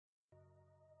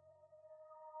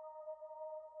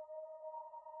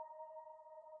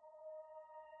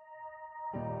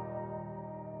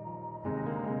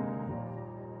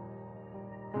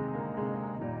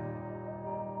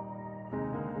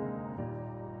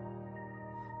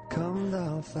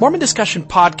Mormon Discussion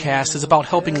Podcast is about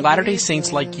helping Latter-day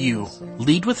Saints like you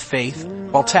lead with faith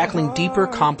while tackling deeper,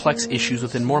 complex issues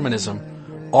within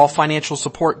Mormonism. All financial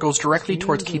support goes directly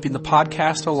towards keeping the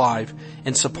podcast alive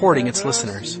and supporting its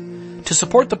listeners. To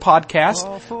support the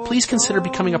podcast, please consider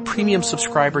becoming a premium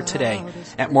subscriber today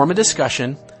at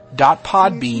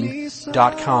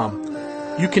mormondiscussion.podbean.com.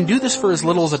 You can do this for as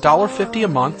little as $1.50 a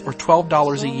month or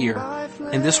 $12 a year,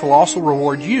 and this will also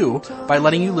reward you by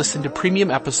letting you listen to premium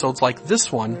episodes like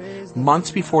this one months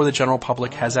before the general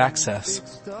public has access.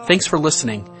 Thanks for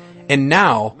listening, and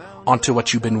now on to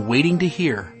what you've been waiting to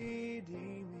hear.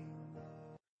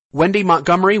 Wendy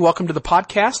Montgomery, welcome to the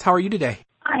podcast. How are you today?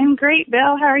 I'm great,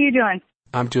 Bill. How are you doing?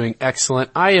 I'm doing excellent.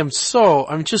 I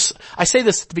say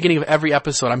this at the beginning of every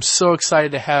episode. I'm so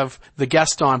excited to have the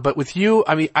guest on, but with you,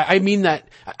 I mean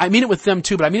it with them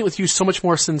too, but I mean it with you so much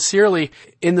more sincerely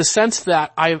in the sense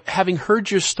that having heard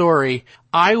your story,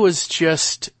 I was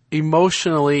just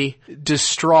emotionally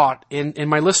distraught, and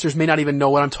my listeners may not even know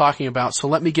what I'm talking about, so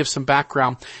let me give some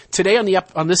background. Today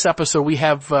on this episode, we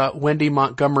have Wendy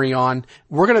Montgomery on.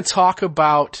 We're going to talk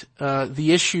about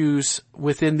the issues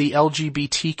within the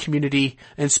LGBT community,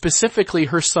 and specifically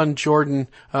her son Jordan,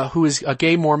 who is a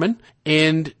gay Mormon,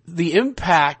 and the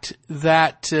impact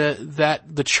that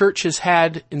the church has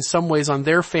had in some ways on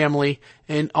their family,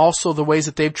 and also the ways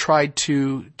that they've tried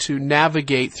to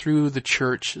navigate through the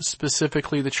church,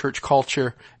 specifically the church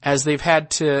culture, as they've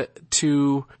had to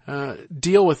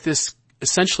deal with this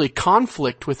essentially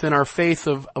conflict within our faith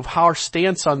of our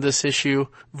stance on this issue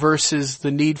versus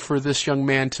the need for this young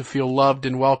man to feel loved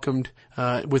and welcomed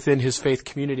within his faith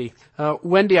community.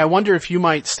 Wendy, I wonder if you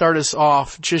might start us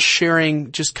off just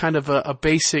sharing just kind of a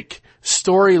basic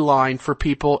storyline for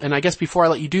people. And I guess before I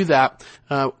let you do that,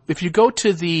 if you go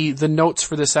to the notes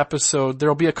for this episode,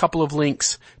 there'll be a couple of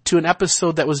links to an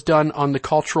episode that was done on the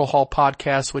Cultural Hall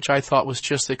podcast, which I thought was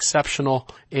just exceptional.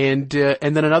 And then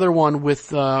another one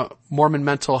with Mormon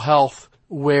Mental Health,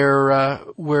 where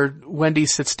Wendy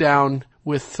sits down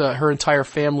with her entire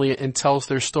family and tells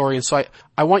their story. And so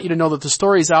I want you to know that the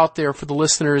story's out there for the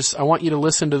listeners. I want you to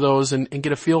listen to those and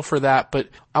get a feel for that. But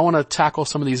I want to tackle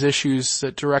some of these issues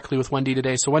directly with Wendy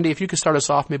today. So Wendy, if you could start us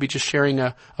off, maybe just sharing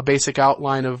a basic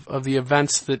outline of the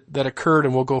events that occurred,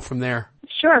 and we'll go from there.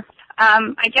 Sure.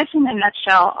 I guess in a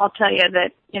nutshell, I'll tell you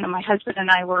that, my husband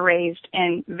and I were raised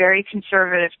in very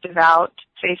conservative, devout,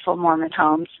 faithful Mormon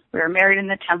homes. We were married in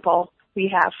the temple. We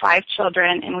have 5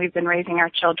 children, and we've been raising our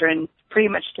children pretty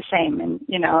much the same in,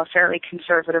 a fairly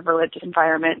conservative religious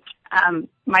environment.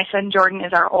 My son Jordan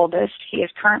is our oldest. He is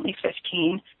currently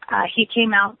 15. He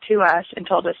came out to us and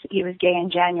told us that he was gay in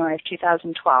January of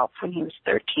 2012 when he was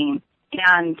 13.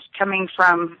 And coming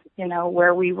from,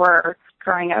 where we were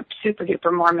growing up super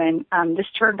duper Mormon, this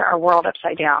turned our world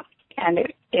upside down. And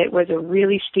it was a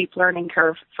really steep learning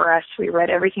curve for us. We read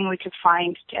everything we could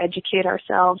find to educate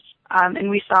ourselves. And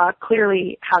we saw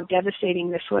clearly how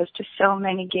devastating this was to so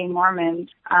many gay Mormons.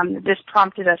 This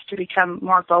prompted us to become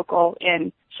more vocal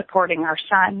in supporting our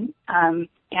son and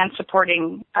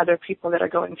supporting other people that are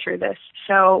going through this.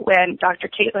 So when Dr.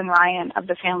 Caitlin Ryan of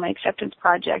the Family Acceptance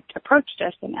Project approached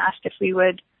us and asked if we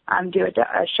would do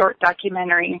a short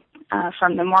documentary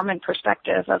from the Mormon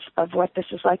perspective of what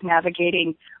this is like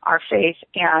navigating our faith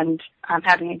and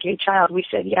having a gay child, we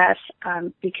said yes,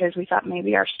 because we thought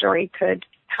maybe our story could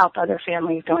help other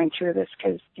families going through this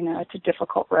because, it's a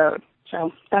difficult road.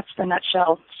 So that's the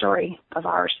nutshell story of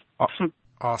ours.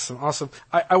 Awesome.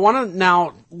 I want to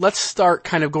now, let's start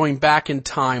kind of going back in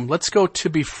time. Let's go to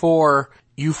before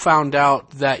you found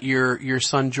out that your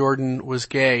son Jordan was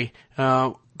gay.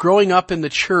 Growing up in the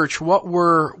church, what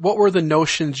were the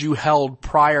notions you held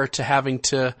prior to having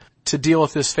to deal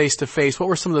with this face to face? What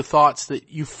were some of the thoughts that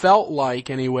you felt like,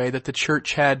 anyway, that the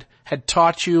church had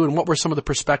taught you, and what were some of the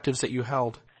perspectives that you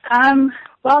held?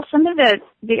 Well, some of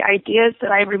the ideas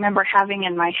that I remember having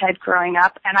in my head growing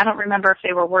up, and I don't remember if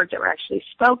they were words that were actually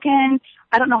spoken.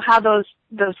 I don't know how those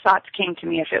thoughts came to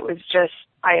me, if it was just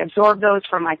I absorbed those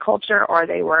from my culture or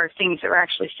they were things that were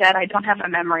actually said. I don't have a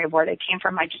memory of where they came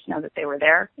from. I just know that they were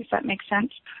there, if that makes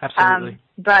sense. Absolutely.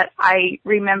 But I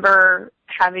remember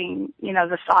having,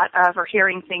 the thought of or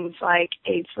hearing things like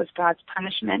AIDS was God's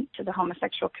punishment to the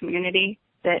homosexual community,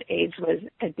 that AIDS was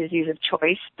a disease of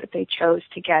choice, that they chose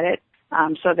to get it.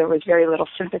 So there was very little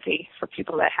sympathy for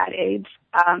people that had AIDS.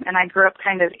 And I grew up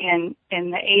kind of in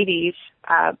the 80s,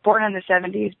 born in the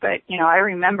 70s, but, I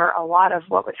remember a lot of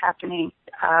what was happening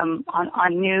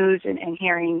on news and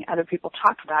hearing other people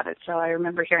talk about it. So I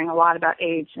remember hearing a lot about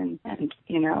AIDS and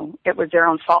it was their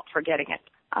own fault for getting it.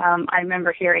 I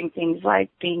remember hearing things like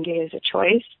being gay is a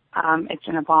choice. It's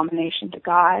an abomination to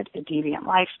God, a deviant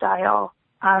lifestyle.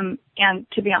 And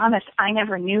to be honest, I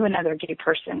never knew another gay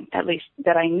person, at least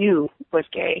that I knew was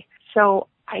gay. So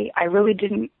I really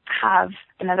didn't have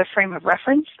another frame of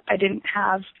reference. I didn't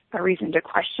have a reason to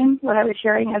question what I was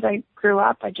hearing as I grew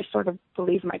up. I just sort of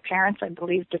believed my parents. I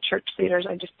believed the church leaders.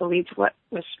 I just believed what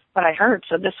I heard.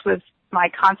 So this was my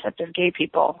concept of gay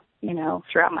people,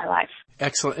 throughout my life.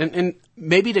 Excellent. And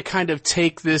maybe to kind of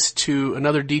take this to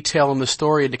another detail in the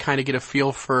story and to kind of get a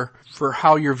feel for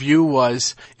how your view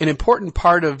was, an important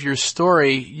part of your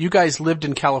story, you guys lived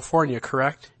in California,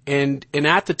 correct? And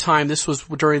at the time, this was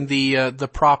during the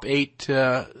Prop 8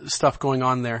 stuff going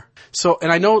on there. So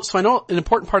I know an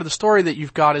important part of the story that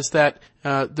you've got is that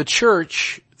the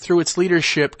church, through its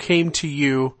leadership, came to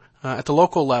you at the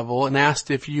local level and asked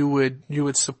if you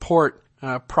would support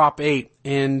Prop 8,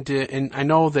 and I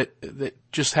know that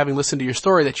just having listened to your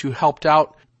story that you helped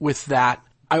out with that.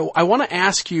 I want to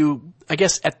ask you, I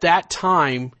guess at that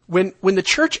time, when the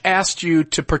church asked you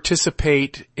to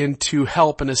participate and to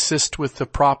help and assist with the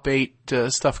Prop 8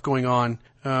 stuff going on,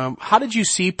 how did you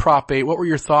see Prop 8? What were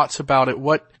your thoughts about it?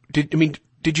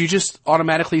 Did you just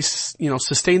automatically,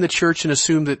 sustain the church and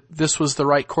assume that this was the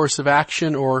right course of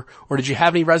action, or did you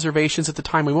have any reservations at the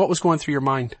time? What was going through your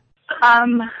mind?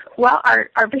 Well,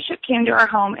 our bishop came to our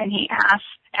home and he asked,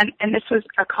 and this was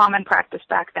a common practice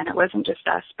back then. It wasn't just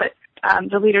us, but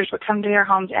the leaders would come to their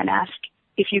homes and ask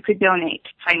if you could donate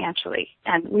financially.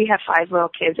 And we have 5 little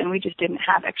kids, and we just didn't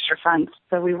have extra funds,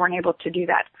 so we weren't able to do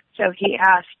that. So he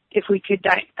asked if we could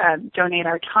donate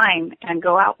our time and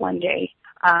go out one day.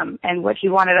 And what he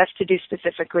wanted us to do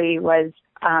specifically was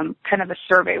kind of a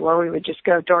survey where we would just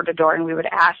go door to door and we would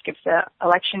ask, if the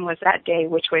election was that day,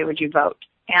 which way would you vote?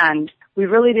 And we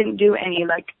really didn't do any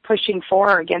pushing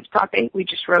for or against Prop 8. We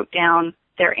just wrote down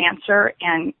their answer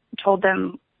and told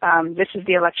them, this is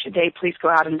the election day, please go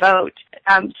out and vote.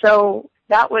 So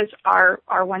that was our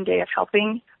one day of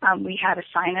helping. We had a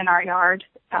sign in our yard.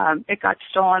 It got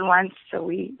stolen once, so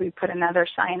we put another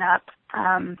sign up.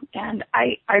 And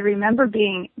I remember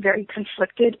being very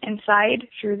conflicted inside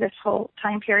through this whole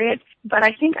time period, but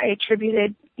I think I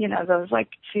attributed, those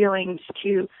feelings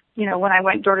to, when I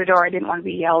went door to door, I didn't want to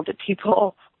be yelled at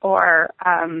people, or,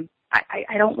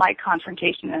 I don't like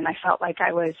confrontation, and I felt like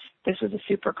this was a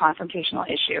super confrontational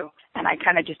issue, and I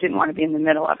kind of just didn't want to be in the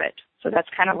middle of it. So that's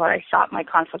kind of what I thought my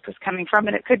conflict was coming from,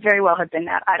 and it could very well have been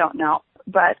that. I don't know.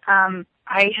 But,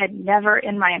 I had never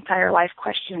in my entire life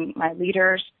questioned my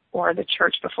leaders or the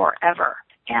church before, ever.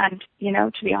 And,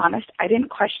 to be honest, I didn't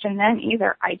question them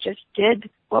either. I just did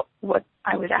what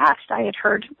I was asked. I had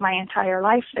heard my entire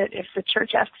life that if the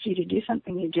church asks you to do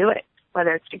something, you do it,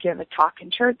 whether it's to give a talk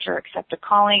in church or accept a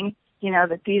calling,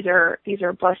 that these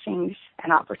are blessings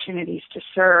and opportunities to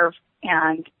serve.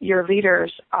 And your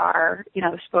leaders are,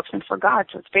 the spokesman for God.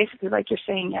 So it's basically like you're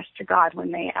saying yes to God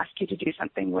when they ask you to do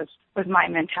something, was my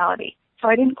mentality. So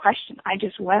I didn't question. I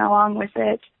just went along with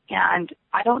it. And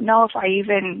I don't know if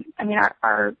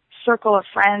our circle of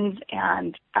friends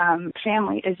and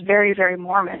family is very, very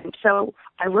Mormon. So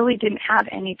I really didn't have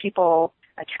any people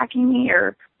attacking me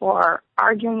or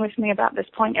arguing with me about this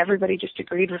point. Everybody just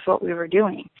agreed with what we were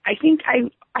doing. I think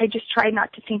I just tried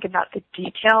not to think about the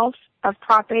details of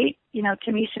Prop 8.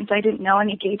 To me, since I didn't know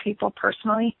any gay people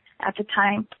personally at the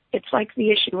time, it's like the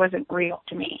issue wasn't real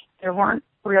to me. There weren't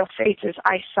real faces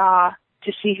I saw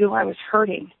to see who I was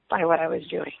hurting by what I was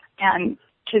doing. And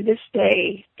to this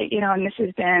day, and this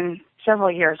has been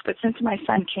several years, but since my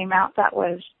son came out, that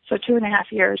was, 2.5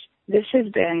 years, this has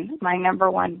been my number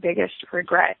one biggest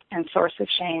regret and source of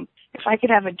shame. If I could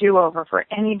have a do-over for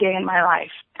any day in my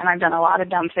life, and I've done a lot of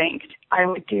dumb things, I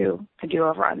would do a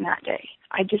do-over on that day.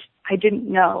 I didn't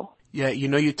know. Yeah,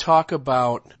 you talk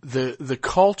about the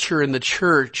culture in the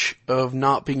church of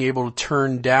not being able to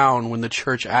turn down when the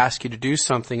church asks you to do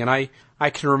something. And I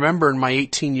can remember in my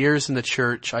 18 years in the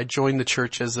church, I joined the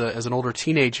church as an older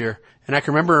teenager. And I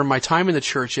can remember in my time in the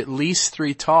church at least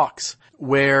 3 talks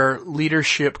where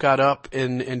leadership got up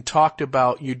and talked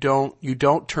about you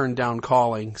don't turn down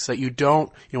callings, that you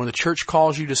don't, when the church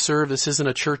calls you to serve, this isn't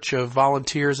a church of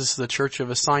volunteers, this is a church of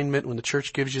assignment. When the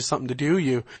church gives you something to do,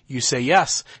 you say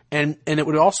yes. And it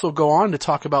would also go on to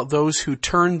talk about those who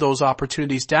turned those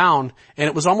opportunities down. And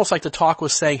it was almost like the talk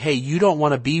was saying, hey, you don't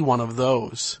want to be one of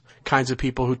those kinds of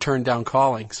people who turn down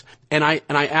callings. And I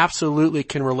absolutely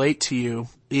can relate to you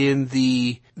in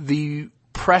the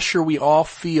pressure we all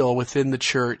feel within the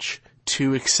church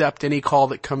to accept any call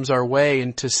that comes our way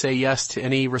and to say yes to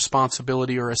any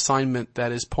responsibility or assignment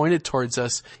that is pointed towards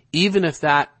us, even if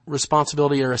that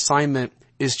responsibility or assignment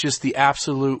is just the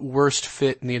absolute worst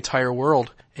fit in the entire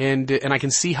world. And I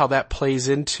can see how that plays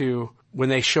into when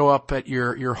they show up at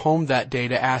your home that day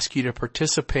to ask you to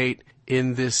participate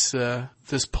in this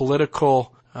political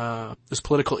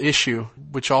issue,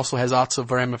 which also has lots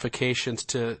of ramifications,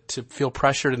 to feel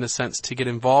pressured in a sense to get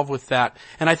involved with that.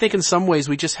 And I think in some ways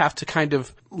we just have to kind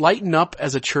of lighten up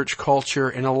as a church culture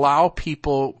and allow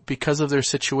people, because of their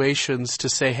situations, to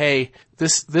say, hey,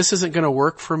 this isn't going to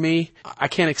work for me. I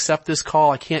can't accept this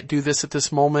call. I can't do this at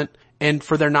this moment. And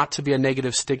for there not to be a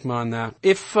negative stigma on that.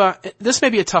 If this may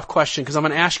be a tough question, because I'm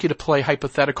going to ask you to play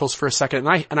hypotheticals for a second,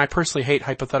 and I personally hate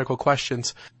hypothetical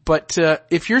questions. But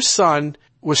if your son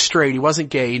was straight, he wasn't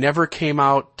gay, he never came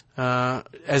out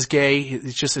as gay,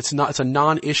 it's a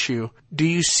non-issue. Do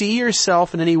you see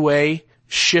yourself in any way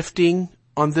shifting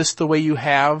on this the way you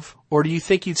have, or do you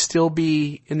think you'd still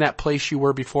be in that place you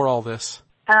were before all this?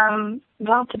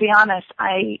 Well, to be honest,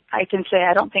 I can say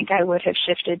I don't think I would have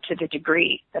shifted to the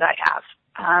degree that I have.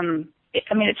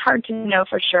 It's hard to know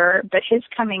for sure, but his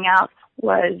coming out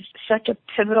was such a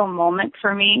pivotal moment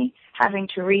for me, having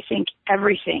to rethink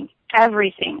everything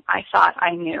I thought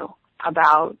I knew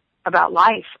about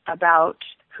life, about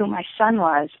who my son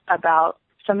was, about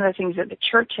some of the things that the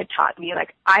church had taught me.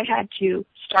 Like, I had to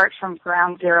start from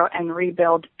ground zero and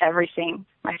rebuild everything,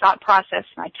 my thought process,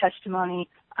 my testimony.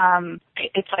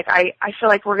 It's like I feel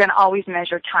like we're going to always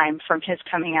measure time from his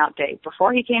coming out day,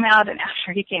 before he came out and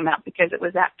after he came out, because it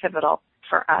was that pivotal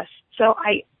for us. So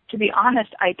to be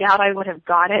honest, I doubt I would have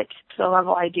got it to the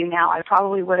level I do now. I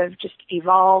probably would have just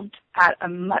evolved at a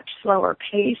much slower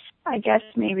pace, I guess,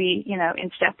 maybe,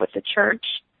 in step with the church,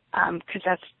 because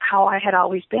that's how I had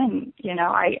always been.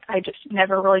 I just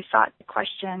never really thought to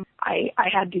question. I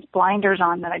had these blinders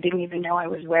on that I didn't even know I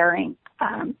was wearing.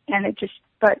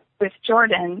 But with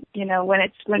Jordan, when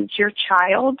it's your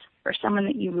child or someone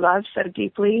that you love so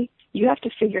deeply, you have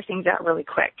to figure things out really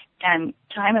quick. And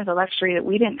time is a luxury that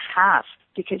we didn't have,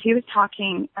 because he was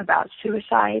talking about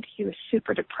suicide. He was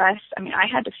super depressed. I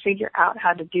had to figure out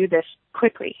how to do this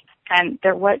quickly. And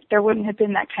there wouldn't have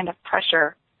been that kind of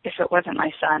pressure if it wasn't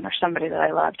my son or somebody that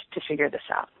I loved to figure this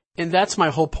out. And that's my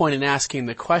whole point in asking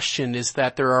the question, is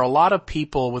that there are a lot of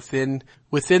people within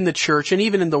the church and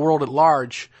even in the world at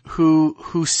large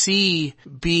who see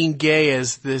being gay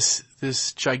as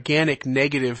this gigantic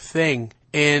negative thing.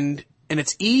 And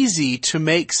it's easy to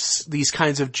make these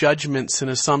kinds of judgments and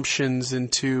assumptions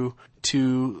and to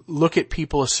look at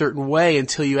people a certain way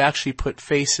until you actually put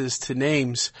faces to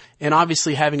names. And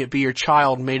obviously having it be your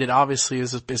child made it obviously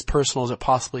as personal as it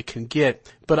possibly can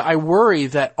get. But I worry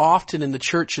that often in the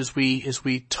church, as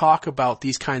we talk about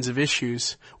these kinds of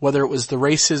issues, whether it was the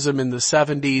racism in the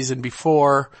 70s and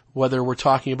before, whether we're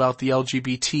talking about the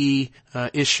LGBT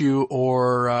issue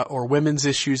or women's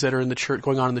issues that are in the church,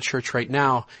 going on in the church right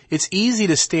now, it's easy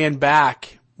to stand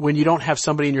back when you don't have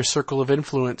somebody in your circle of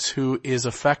influence who is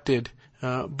affected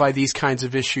by these kinds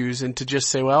of issues, and to just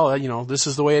say, well, this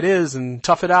is the way it is, and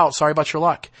tough it out. Sorry about your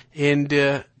luck. And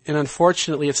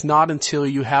unfortunately, it's not until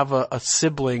you have a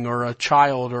sibling or a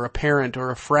child or a parent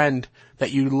or a friend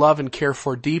that you love and care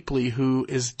for deeply who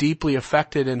is deeply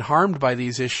affected and harmed by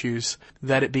these issues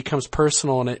that it becomes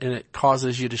personal and it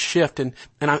causes you to shift. And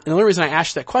the only reason I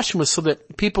asked that question was so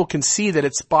that people can see that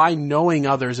it's by knowing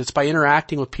others, it's by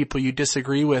interacting with people you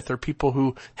disagree with or people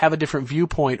who have a different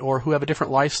viewpoint or who have a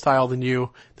different lifestyle than you,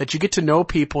 that you get to know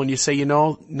people and you say,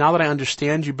 now that I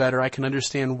understand you better, I can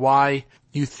understand why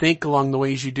you think along the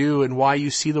ways you do and why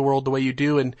you see the world the way you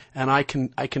do, and I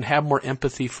can have more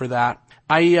empathy for that.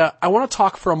 I want to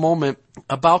talk for a moment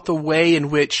about the way in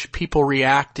which people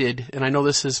reacted, and I know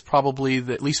this is probably,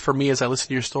 at least for me as I listened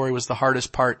to your story, was the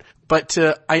hardest part. But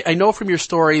I know from your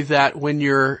story that when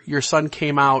your son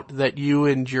came out, that you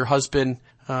and your husband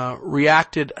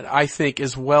reacted, I think,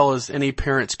 as well as any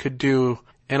parents could do.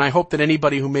 And I hope that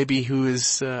anybody who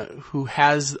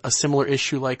has a similar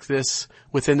issue like this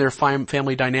within their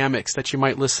family dynamics, that you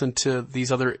might listen to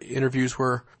these other interviews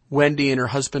where Wendy and her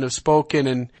husband have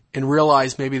spoken and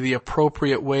realize maybe the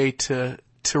appropriate way to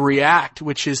react,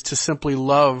 which is to simply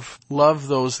love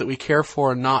those that we care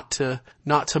for, and not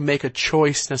to make a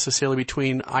choice necessarily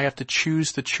between I have to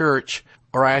choose the church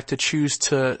or I have to choose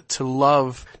to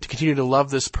continue to love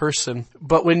this person.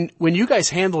 But when you guys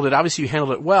handled it, obviously you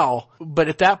handled it well, but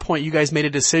at that point you guys made a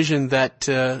decision that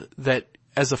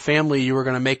as a family you were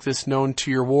going to make this known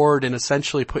to your ward and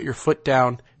essentially put your foot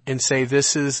down and say,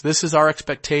 this is our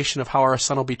expectation of how our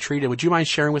son will be treated. Would you mind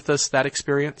sharing with us that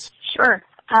experience? Sure.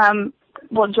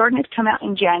 Well, Jordan had come out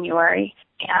in January,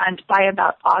 and by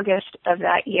about August of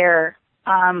that year,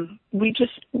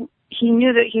 he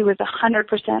knew that he was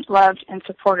 100% loved and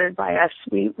supported by us.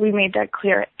 We made that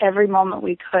clear at every moment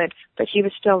we could, but he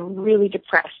was still really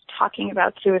depressed, talking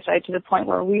about suicide to the point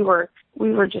where we were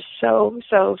just so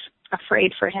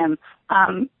afraid for him.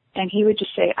 And he would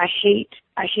just say, I hate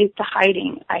the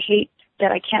hiding. I hate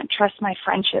that I can't trust my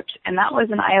friendships. And that was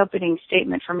an eye-opening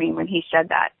statement for me when he said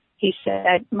that. He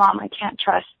said, Mom, I can't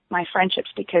trust my friendships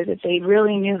because if they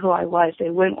really knew who I was, they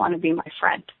wouldn't want to be my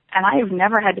friend. And I have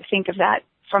never had to think of that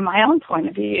from my own point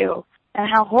of view and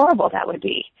how horrible that would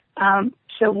be.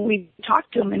 So we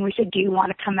talked to him and we said, do you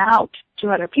want to come out to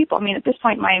other people? I mean, at this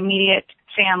point, my immediate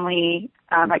family,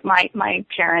 like my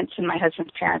parents and my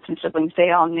husband's parents and siblings,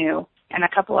 they all knew. And a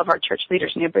couple of our church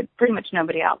leaders knew, but pretty much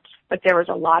nobody else. But there was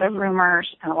a lot of rumors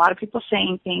and a lot of people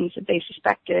saying things that they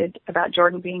suspected about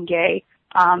Jordan being gay.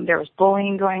 There was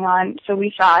bullying going on. So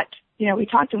we thought, we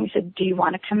talked to him. We said, do you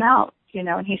want to come out?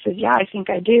 And he says, yeah, I think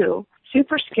I do.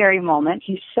 Super scary moment.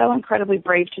 He's so incredibly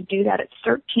brave to do that at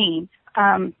 13.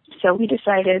 So we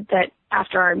decided that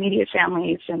after our immediate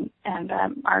families and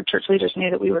our church leaders knew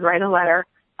that we would write a letter,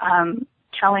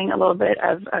 telling a little bit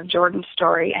of Jordan's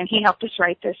story, and he helped us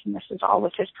write this, and this is all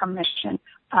with his permission,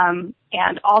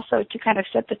 and also to kind of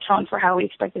set the tone for how we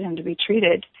expected him to be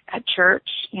treated at church,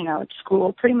 at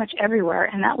school, pretty much everywhere,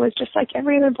 and that was just like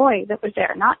every other boy that was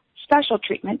there, not special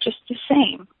treatment, just the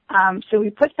same. So we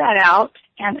put that out,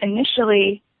 and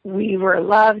initially we were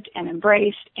loved and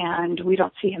embraced, and we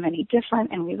don't see him any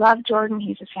different, and we love Jordan.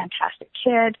 He's a fantastic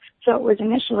kid. So it was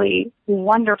initially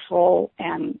wonderful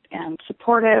and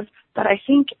supportive, but I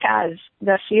think as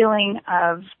the feeling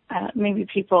of maybe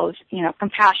people's,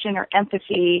 compassion or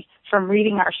empathy from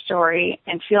reading our story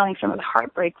and feeling some of the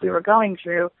heartbreak we were going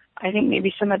through, I think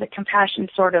maybe some of the compassion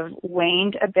sort of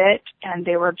waned a bit, and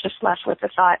they were just left with the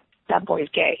thought, that boy's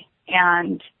gay.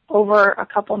 And over a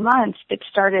couple months, it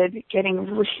started getting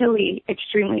really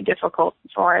extremely difficult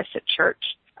for us at church.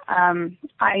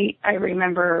 I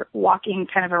remember walking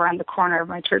kind of around the corner of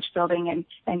my church building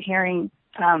and hearing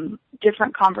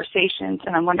different conversations,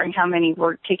 and I'm wondering how many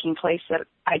were taking place that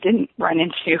I didn't run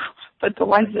into. But the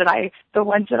ones that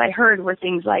I heard were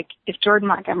things like, if Jordan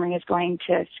Montgomery is going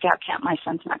to scout camp, my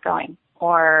son's not going.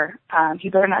 Or he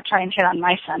better not try and hit on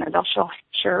my son, or they'll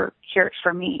sure hear it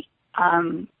from me.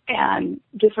 And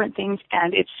different things,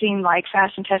 and it seemed like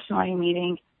Fast and Testimony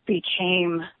meeting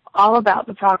became all about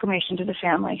the proclamation to the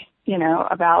family,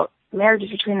 about marriages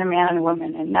between a man and a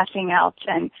woman and nothing else,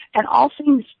 and all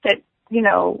things that,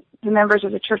 the members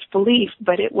of the church believed,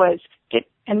 but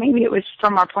and maybe it was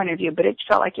from our point of view, but it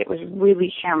felt like it was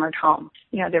really hammered home.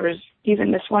 There was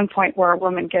even this one point where a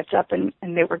woman gets up and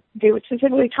they would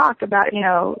specifically talk about,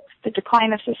 the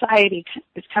decline of society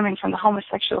is coming from the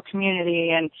homosexual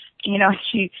community. And,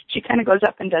 she kind of goes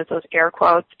up and does those air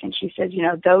quotes, and she says,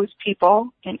 those people,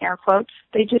 in air quotes,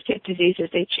 they just get diseases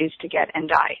they choose to get and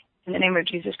die. In the name of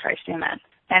Jesus Christ, amen.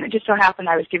 And it just so happened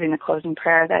I was giving the closing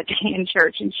prayer that day in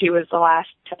church, and she was the last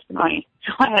testimony.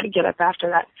 So I had to get up after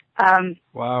that.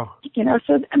 Wow.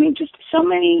 So, just so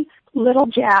many little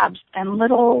jabs and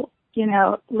little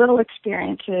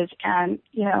experiences, and,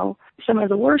 some of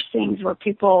the worst things where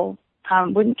people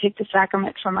wouldn't take the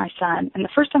sacrament for my son. And the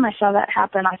first time I saw that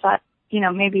happen, I thought,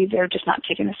 maybe they're just not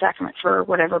taking the sacrament for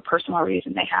whatever personal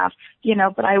reason they have,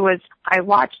 but I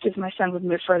watched as my son would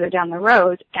move further down the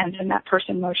road, and then that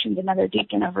person motioned another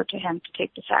deacon over to him to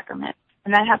take the sacrament.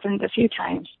 And that happened a few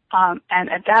times. And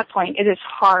at that point, it is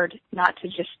hard not to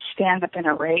just stand up in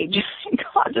a rage and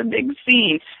cause a big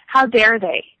scene. How dare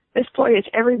they? This boy is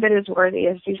every bit as worthy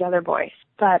as these other boys.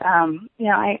 But,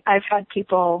 I've had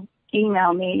people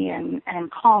email me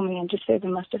and call me and just say the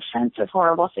most offensive,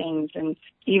 horrible things. And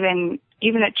even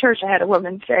at church, I had a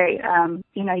woman say,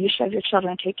 you should have your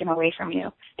children taken away from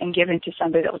you and given to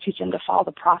somebody that will teach them to follow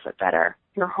the prophet better.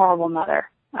 You're a horrible mother.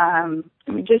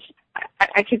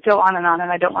 I could go on, and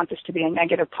I don't want this to be a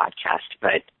negative podcast,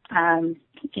 but,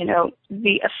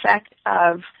 the effect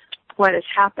of what has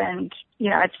happened,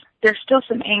 there's still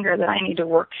some anger that I need to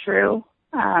work through.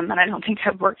 And I don't think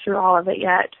I've worked through all of it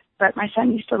yet. But my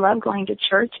son used to love going to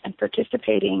church and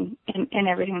participating in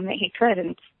everything that he could.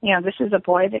 And, this is a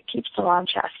boy that keeps the law of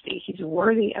chastity. He's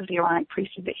worthy of the Aaronic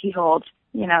priesthood that he holds.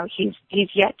 He's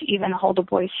yet to even hold a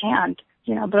boy's hand.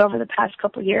 But over the past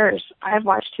couple of years, I've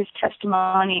watched his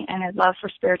testimony and his love for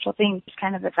spiritual things just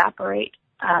kind of evaporate,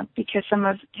 because some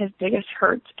of his biggest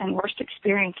hurts and worst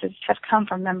experiences have come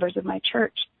from members of my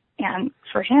church. And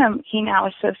for him, he now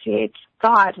associates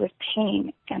God with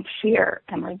pain and fear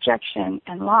and rejection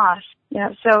and loss.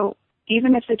 So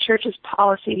even if the church's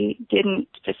policy didn't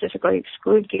specifically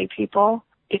exclude gay people,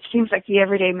 it seems like the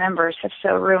everyday members have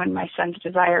so ruined my son's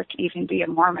desire to even be a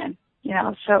Mormon.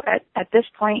 So at this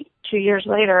point, 2 years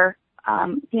later,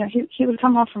 he would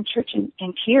come home from church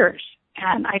in tears.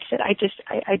 And I said,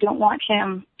 I don't want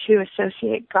him to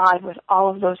associate God with all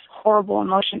of those horrible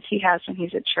emotions he has when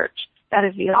he's at church. that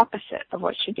is the opposite of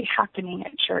what should be happening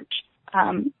at church.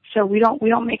 So we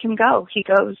don't make him go. He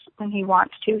goes when he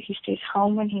wants to. He stays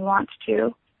home when he wants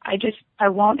to. I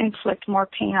won't inflict more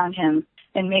pain on him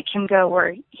and make him go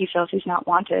where he feels he's not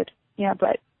wanted.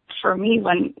 But for me,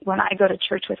 when I go to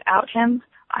church without him,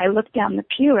 I look down the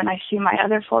pew and I see my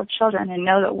other 4 children and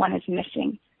know that one is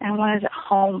missing and one is at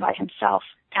home by himself.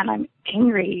 And I'm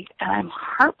angry and I'm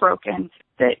heartbroken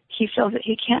that he feels that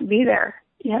he can't be there.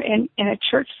 In a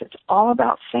church that's all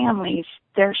about families,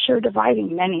 they're sure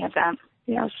dividing many of them.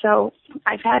 So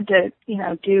I've had to,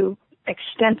 do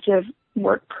extensive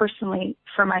work personally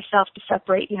for myself to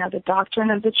separate, the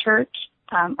doctrine of the church,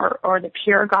 or the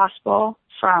pure gospel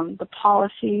from the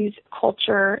policies,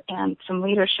 culture, and some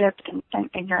leadership and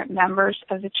ignorant members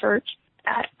of the church.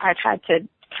 I've had to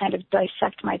kind of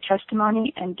dissect my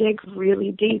testimony and dig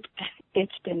really deep.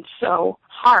 It's been so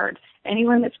hard.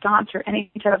 Anyone that's gone through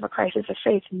any type of a crisis of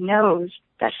faith knows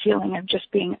that feeling of just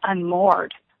being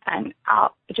unmoored and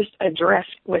out, just adrift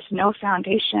with no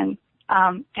foundation.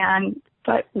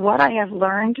 But what I have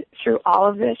learned through all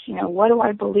of this, what do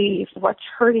I believe? What's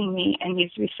hurting me and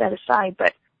needs to be set aside?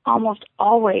 But almost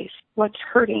always what's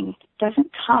hurting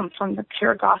doesn't come from the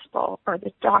pure gospel or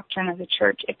the doctrine of the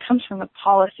church. It comes from the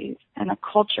policies and the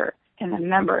culture and the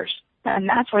members. And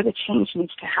that's where the change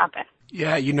needs to happen.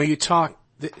 Yeah, you talk,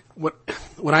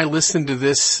 when I listened to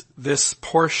this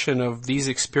portion of these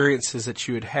experiences that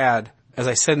you had, as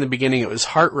I said in the beginning, it was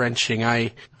heart-wrenching.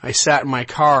 I sat in my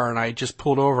car and I just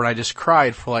pulled over and I just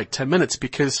cried for like 10 minutes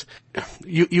because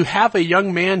you have a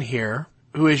young man here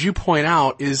who, as you point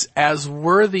out, is as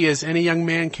worthy as any young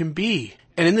man can be.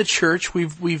 And in the church,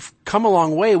 we've come a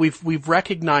long way. We've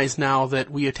recognized now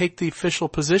that we take the official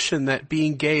position that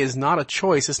being gay is not a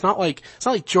choice. It's not like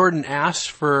Jordan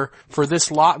asked for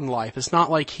this lot in life. It's not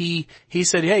like he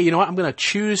said, hey, you know what? I'm going to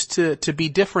choose to be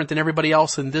different than everybody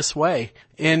else in this way.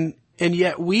 And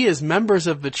yet we as members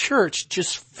of the church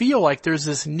just feel like there's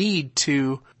this need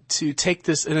to take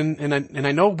this, and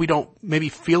I know we don't maybe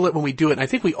feel it when we do it, and I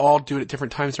think we all do it at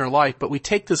different times in our life, but we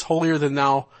take this holier than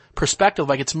thou perspective,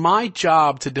 like it's my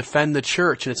job to defend the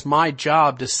church, and it's my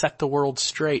job to set the world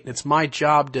straight, and it's my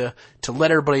job to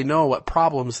let everybody know what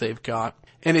problems they've got.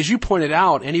 And as you pointed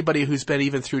out, anybody who's been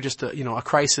even through just a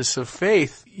crisis of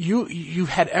faith, you've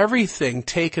had everything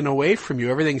taken away from you,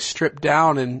 everything stripped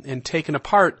down and taken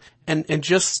apart, and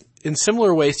just in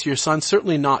similar ways to your son,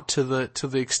 certainly not to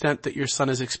the extent that your son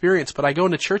has experienced. But I go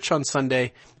into church on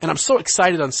Sunday, and I'm so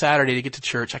excited on Saturday to get to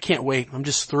church. I can't wait. I'm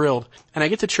just thrilled. And I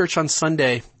get to church on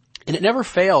Sunday, and it never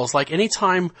fails. Like any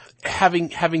time,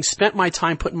 having spent my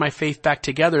time putting my faith back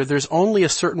together, there's only a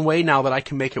certain way now that I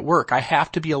can make it work. I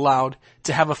have to be allowed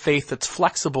to have a faith that's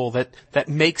flexible, that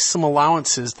makes some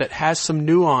allowances, that has some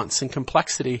nuance and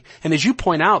complexity. And as you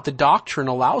point out, the doctrine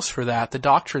allows for that. The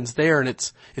doctrine's there and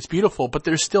it's beautiful, but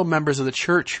there's still members of the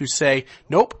church who say,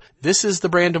 nope, this is the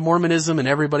brand of Mormonism and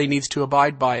everybody needs to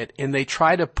abide by it. And they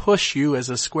try to push you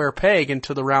as a square peg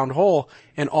into the round hole,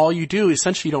 and all you do,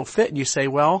 essentially you don't fit, and you say,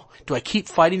 well, do I keep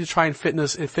fighting to try and fit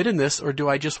in this, or do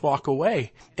I just walk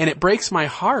away? And it breaks my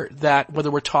heart that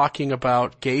whether we're talking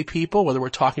about gay people, whether we're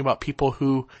talking about people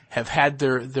who have had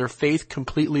their faith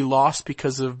completely lost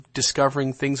because of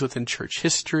discovering things within church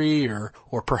history,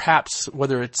 or perhaps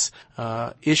whether it's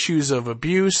issues of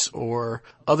abuse or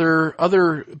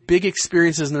other big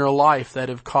experiences in their life that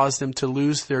have caused them to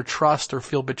lose their trust or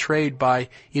feel betrayed by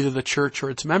either the church or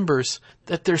its members,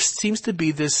 that there seems to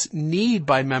be this need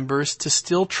by members to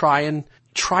still try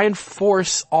and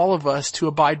force all of us to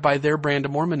abide by their brand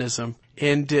of Mormonism.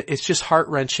 And it's just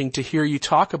heart-wrenching to hear you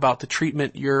talk about the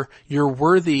treatment your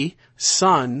worthy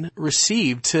son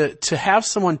received, to have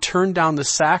someone turn down the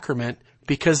sacrament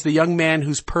because the young man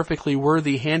who's perfectly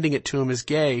worthy handing it to him is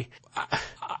gay.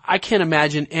 I can't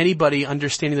imagine anybody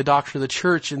understanding the doctrine of the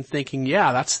church and thinking,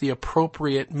 yeah, that's the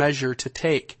appropriate measure to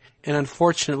take. And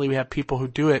unfortunately, we have people who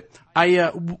do it.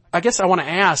 I guess I want to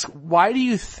ask, why do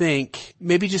you think,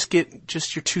 maybe just get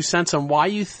just your 2 cents on why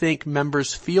you think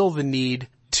members feel the need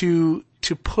to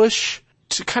push,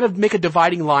 to kind of make a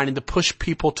dividing line and to push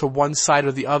people to one side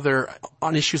or the other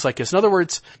on issues like this? In other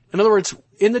words,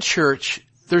 in the church,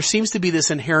 there seems to be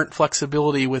this inherent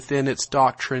flexibility within its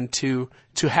doctrine to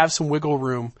have some wiggle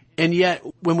room. And yet,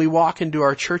 when we walk into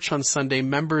our church on Sunday,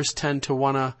 members tend to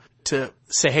want to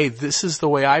say, hey, this is the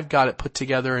way I've got it put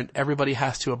together, and everybody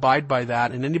has to abide by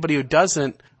that. And anybody who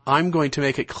doesn't, I'm going to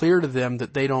make it clear to them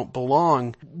that they don't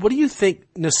belong. What do you think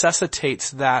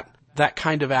necessitates that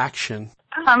kind of action?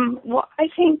 Well, I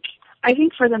think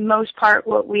for the most part,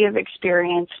 what we have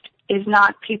experienced is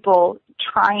not people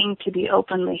trying to be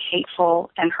openly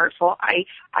hateful and hurtful. I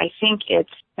think it's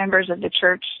members of the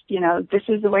church, this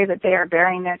is the way that they are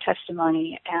bearing their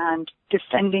testimony and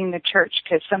defending the church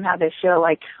because somehow they feel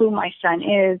like who my son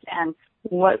is and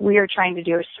what we are trying to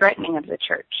do is threatening of the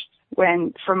church.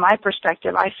 When, from my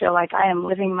perspective, I feel like I am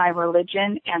living my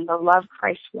religion and the love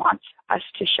Christ wants us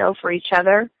to show for each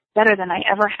other better than I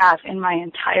ever have in my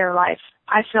entire life.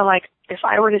 I feel like if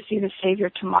I were to see the Savior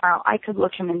tomorrow, I could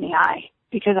look him in the eye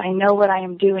because I know what I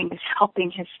am doing is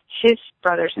helping his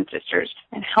brothers and sisters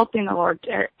and helping the Lord,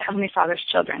 Heavenly Father's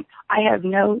children. I have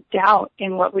no doubt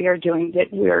in what we are doing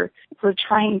that we're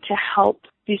trying to help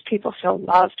these people feel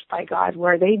loved by God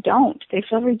where they don't. They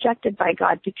feel rejected by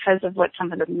God because of what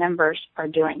some of the members are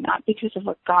doing, not because of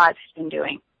what God has been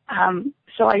doing.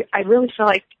 So I really feel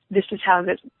like this is how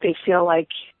they feel like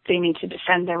they need to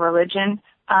defend their religion.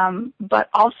 But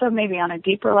also maybe on a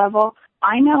deeper level,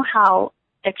 I know how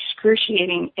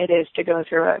excruciating it is to go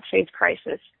through a faith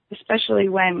crisis, especially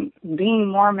when being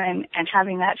Mormon and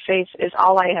having that faith is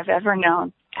all I have ever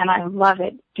known, and I love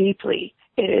it deeply.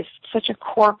 It is such a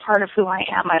core part of who I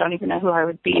am. I don't even know who I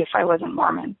would be if I wasn't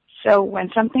Mormon. So when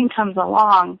something comes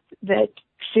along that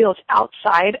feels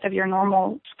outside of your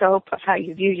normal scope of how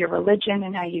you view your religion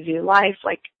and how you view life,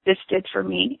 like this did for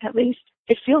me at least,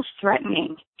 it feels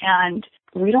threatening. And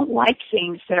we don't like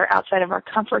things that are outside of our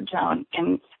comfort zone.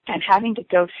 And having to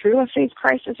go through a faith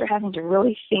crisis or having to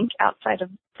really think outside of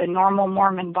the normal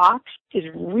Mormon box is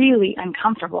really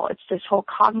uncomfortable. It's this whole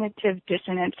cognitive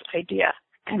dissonance idea.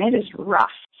 And it is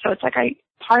rough. So it's like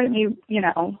part of me,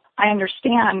 I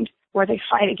understand where they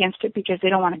fight against it because they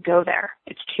don't want to go there.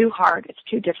 It's too hard. It's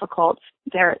too difficult.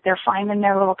 They're fine in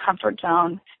their little comfort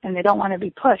zone and they don't want to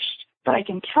be pushed. But I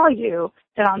can tell you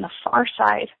that on the far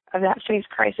side of that faith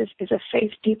crisis is a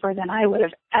faith deeper than I would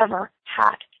have ever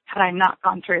had I not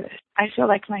gone through this. I feel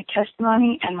like my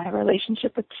testimony and my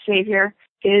relationship with the Savior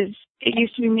it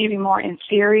used to be maybe more in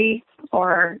theory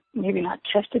or maybe not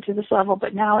tested to this level,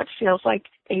 but now it feels like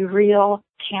a real,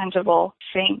 tangible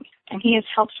thing. And he has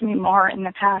helped me more in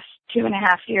the past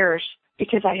 2.5 years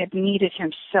because I have needed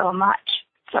him so much.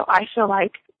 So I feel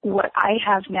like what I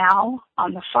have now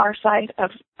on the far side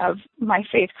of my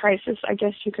faith crisis, I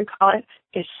guess you could call it,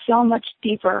 is so much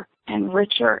deeper and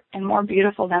richer and more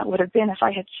beautiful than it would have been if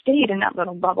I had stayed in that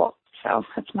little bubble. So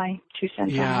that's my 2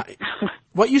 cents. Yeah.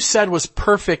 What you said was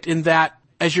perfect in that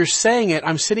as you're saying it,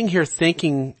 I'm sitting here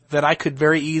thinking that I could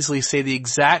very easily say the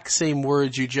exact same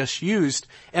words you just used.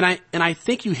 And I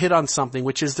think you hit on something,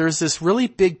 which is there's this really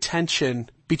big tension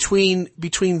between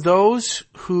those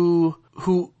who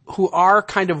are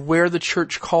kind of where the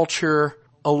church culture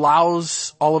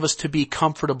allows all of us to be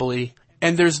comfortably.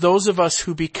 And there's those of us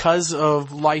who, because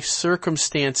of life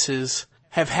circumstances,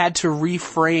 have had to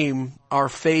reframe our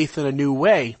faith in a new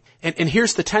way. And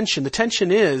here's the tension. The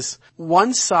tension is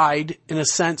one side, in a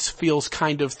sense, feels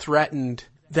kind of threatened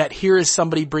that here is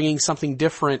somebody bringing something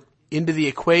different into the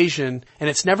equation and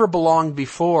it's never belonged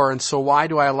before. And so why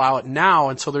do I allow it now?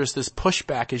 And so there's this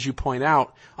pushback, as you point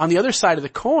out. On the other side of the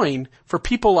coin, for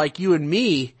people like you and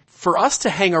me, for us to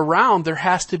hang around, there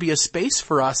has to be a space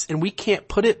for us, and we can't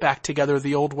put it back together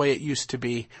the old way it used to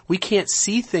be. We can't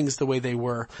see things the way they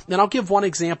were. And I'll give one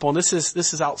example, and this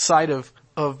is outside of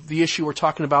the issue we're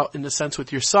talking about in the sense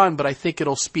with your son, but I think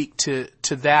it'll speak to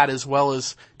that as well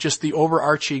as just the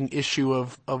overarching issue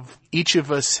of each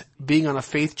of us being on a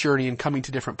faith journey and coming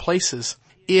to different places.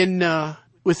 Within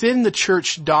the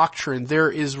church doctrine, there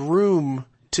is room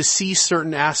to see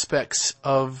certain aspects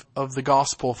of the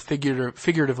gospel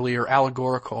figuratively or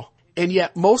allegorical. And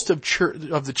yet most of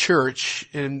the church,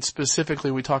 and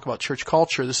specifically when we talk about church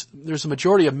culture, there's a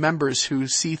majority of members who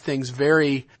see things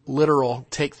very literal,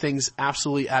 take things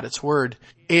absolutely at its word.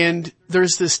 And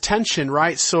there's this tension,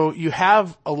 right? So you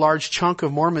have a large chunk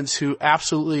of Mormons who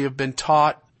absolutely have been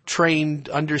taught, trained,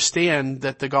 understand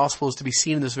that the gospel is to be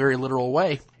seen in this very literal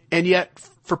way. And yet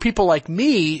for people like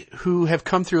me who have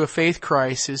come through a faith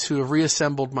crisis, who have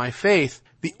reassembled my faith,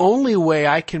 the only way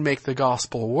I can make the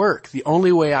gospel work, the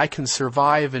only way I can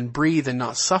survive and breathe and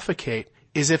not suffocate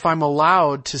is if I'm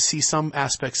allowed to see some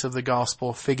aspects of the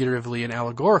gospel figuratively and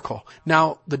allegorical.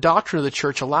 Now, the doctrine of the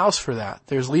church allows for that.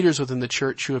 There's leaders within the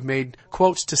church who have made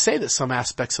quotes to say that some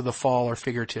aspects of the fall are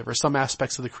figurative or some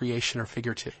aspects of the creation are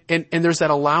figurative. And there's that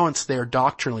allowance there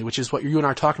doctrinally, which is what you and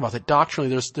I are talking about, that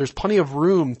doctrinally there's plenty of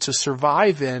room to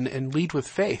survive in and lead with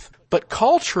faith. But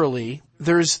culturally,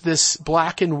 there's this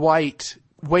black and white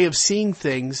way of seeing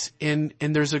things, and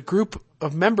there's a group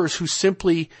of members who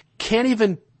simply can't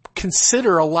even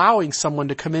consider allowing someone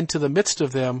to come into the midst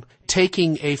of them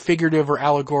taking a figurative or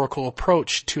allegorical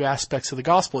approach to aspects of the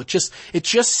gospel. It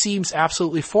just seems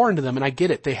absolutely foreign to them, and I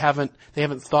get it. They haven't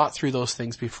thought through those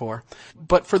things before.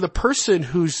 But for the person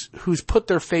who's put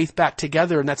their faith back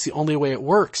together, and that's the only way it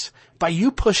works, by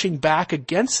you pushing back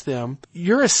against them,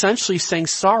 you're essentially saying,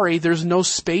 sorry, there's no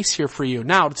space here for you.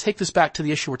 Now, to take this back to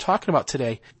the issue we're talking about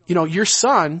today, your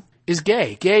son is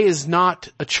gay. Gay is not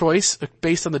a choice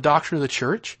based on the doctrine of the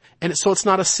church, and so it's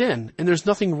not a sin. And there's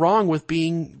nothing wrong with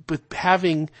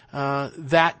having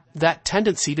that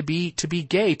tendency to be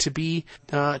gay, to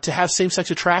have same-sex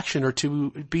attraction, or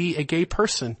to be a gay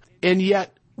person. And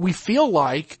yet we feel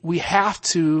like we have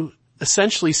to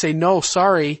essentially say, no,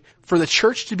 sorry, for the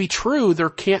church to be true, there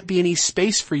can't be any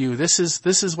space for you. This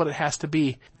is what it has to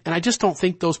be. And I just don't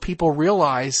think those people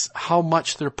realize how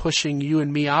much they're pushing you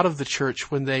and me out of the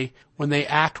church when they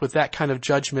act with that kind of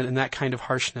judgment and that kind of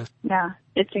harshness. Yeah,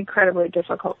 it's incredibly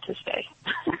difficult to stay.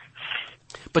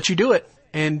 But you do it.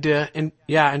 And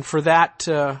for that,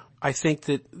 I think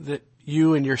that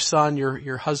you and your son,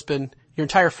 your husband, your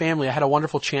entire family, I had a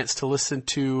wonderful chance to listen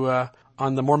to,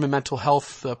 on the Mormon Mental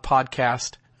Health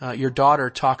podcast, your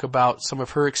daughter talk about some of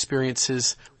her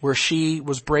experiences where she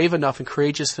was brave enough and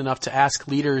courageous enough to ask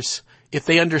leaders if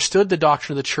they understood the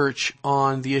doctrine of the church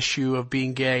on the issue of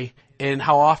being gay, and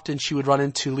how often she would run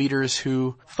into leaders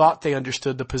who thought they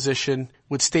understood the position,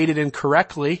 would state it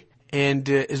incorrectly, and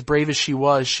as brave as she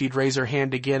was, she'd raise her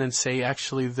hand again and say,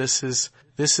 actually, this is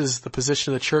the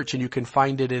position of the church, and you can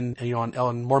find it on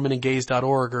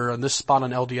mormonandgays.org or on this spot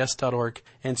on LDS.org.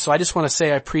 And so I just want to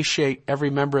say I appreciate every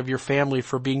member of your family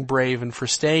for being brave and for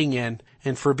staying in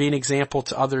and for being an example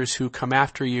to others who come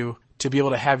after you, to be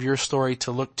able to have your story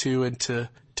to look to and to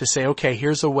say, okay,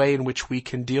 here's a way in which we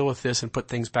can deal with this and put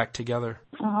things back together.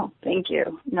 Oh, thank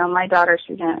you. No, my daughter,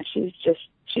 Susanna, she's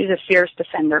a fierce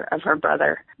defender of her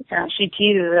brother. She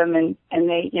teases them and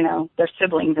they, they're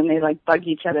siblings and they like bug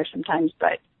each other sometimes,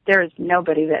 but there is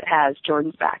nobody that has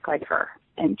Jordan's back like her.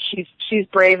 And she's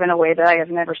brave in a way that I have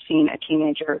never seen a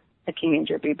teenager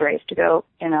be brave, to go,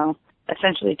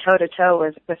 essentially toe to toe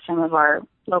with some of our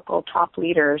local top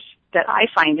leaders that I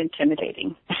find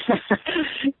intimidating.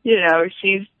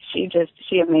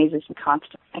 She amazes me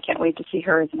constantly. I can't wait to see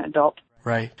her as an adult.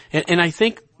 Right. And I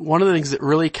think one of the things that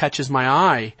really catches my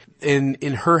eye in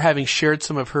her having shared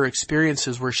some of her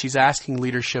experiences where she's asking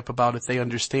leadership about if they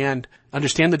understand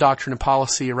the doctrine and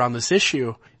policy around this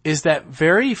issue, is that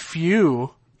very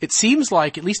few, it seems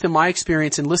like, at least in my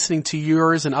experience in listening to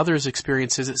yours and others'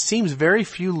 experiences, it seems very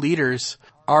few leaders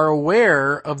are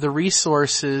aware of the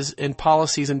resources and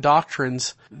policies and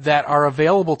doctrines that are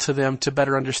available to them to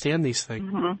better understand these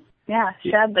things. Mm-hmm. Yeah,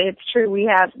 sadly, it's true.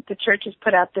 The church has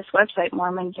put out this website,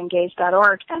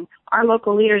 mormonandgays.org, and our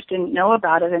local leaders didn't know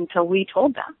about it until we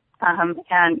told them.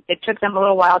 And it took them a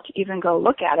little while to even go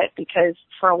look at it, because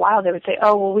for a while they would say,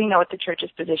 oh, well, we know what the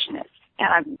church's position is.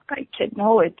 And I said,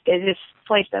 no, it is this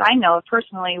place that I know of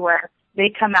personally where they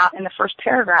come out in the first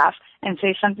paragraph and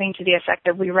say something to the effect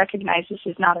of, we recognize this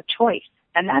is not a choice.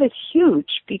 And that is huge,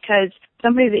 because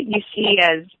somebody that you see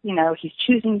as, he's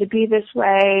choosing to be this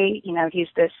way, he's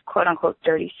this quote-unquote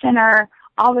dirty sinner,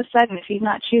 all of a sudden, if he's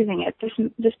not choosing it,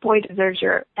 this boy deserves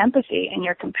your empathy and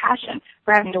your compassion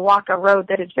for having to walk a road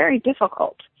that is very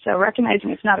difficult. So recognizing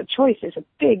it's not a choice is a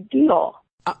big deal.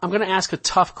 I'm going to ask a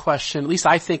tough question. At least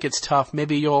I think it's tough.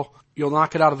 Maybe you'll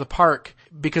knock it out of the park,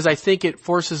 because I think it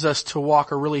forces us to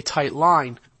walk a really tight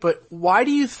line. But why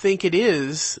do you think it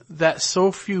is that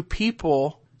so few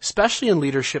people, especially in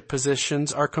leadership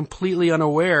positions, are completely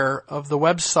unaware of the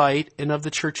website and of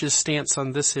the church's stance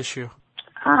on this issue?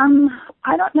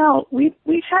 I don't know. We've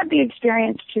had the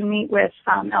experience to meet with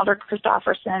Elder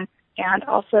Christofferson and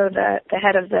also the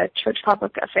head of the Church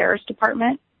Public Affairs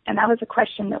Department. And that was a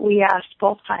question that we asked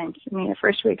both times. At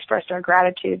first we expressed our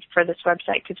gratitude for this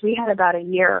website, because we had about a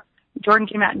year. Jordan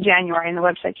came out in January and the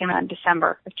website came out in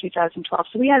December of 2012.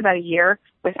 So we had about a year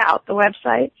without the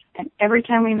website. And every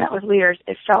time we met with leaders,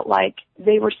 it felt like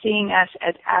they were seeing us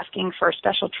as asking for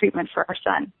special treatment for our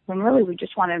son, when really we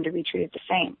just wanted him to be treated the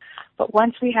same. But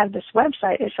once we had this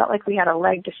website, it felt like we had a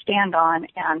leg to stand on,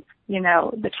 and,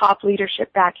 the top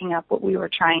leadership backing up what we were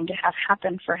trying to have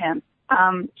happen for him.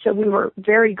 So we were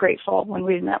very grateful when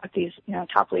we met with these,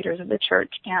 top leaders of the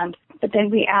church. But then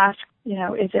we asked,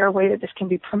 is there a way that this can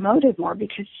be promoted more?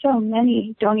 Because so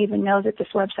many don't even know that this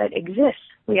website exists.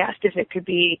 We asked if it could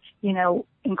be,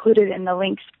 included in the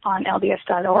links on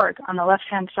LDS.org. On the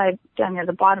left-hand side, down near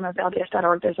the bottom of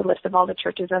LDS.org, there's a list of all the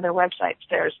church's other websites.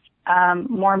 There's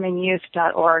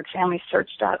MormonYouth.org,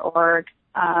 FamilySearch.org,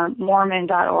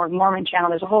 Mormon.org, Mormon Channel.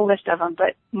 There's a whole list of them,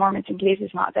 but Mormons and Gays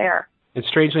is not there. And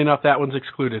strangely enough, that one's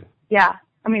excluded. Yeah.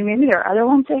 I mean, maybe there are other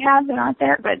ones they have that aren't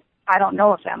there, but I don't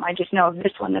know of them. I just know of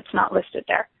this one that's not listed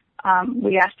there.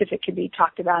 We asked if it could be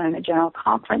talked about in a general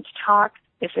conference talk,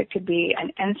 if it could be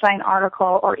an Ensign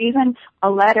article, or even a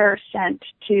letter sent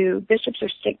to bishops or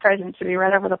stake presidents to be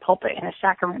read over the pulpit in a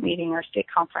sacrament meeting or stake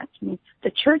conference. I mean, the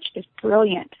church is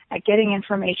brilliant at getting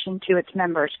information to its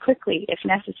members quickly if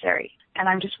necessary. And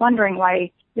I'm just wondering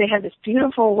why they have this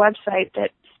beautiful website that,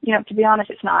 you know, to be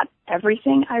honest, it's not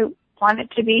everything I want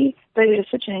it to be, but it is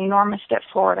such an enormous step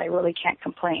forward, I really can't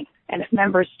complain. And if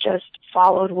members just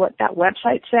followed what that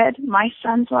website said, my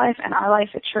son's life and our life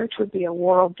at church would be a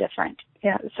world different.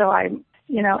 Yeah, so I'm,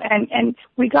 you know, and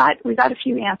we got a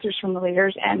few answers from the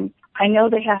leaders, and I know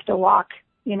they have to walk,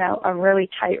 you know, a really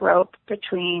tightrope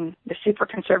between the super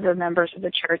conservative members of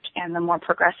the church and the more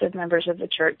progressive members of the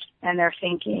church. And they're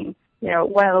thinking, you know,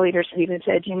 one of the leaders even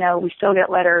said, you know, we still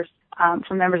get letters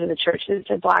from members of the church that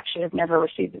said blacks should have never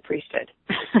received the priesthood.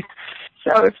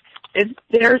 So if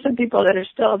there are some people that are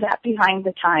still that behind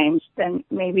the times, then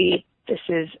maybe this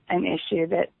is an issue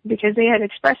that, because they had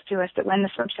expressed to us that when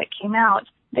this website came out,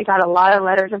 they got a lot of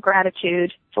letters of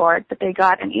gratitude for it, but they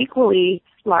got an equally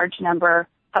large number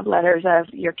of letters of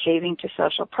you're caving to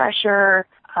social pressure,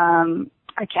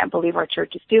 I can't believe our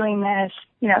church is doing this.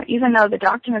 You know, even though the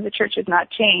doctrine of the church has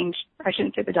not changed, I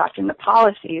shouldn't say the doctrine, the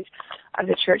policies of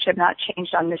the church have not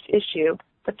changed on this issue,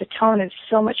 but the tone is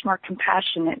so much more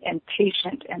compassionate and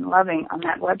patient and loving on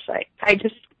that website.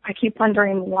 I keep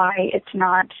wondering why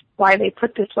they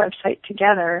put this website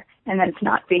together and that it's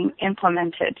not being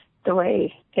implemented the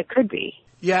way it could be.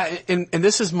 Yeah, and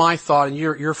this is my thought, and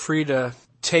you're free to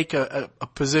take a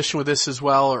position with this as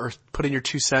well, or put in your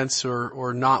 2 cents,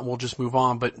 or not. We'll just move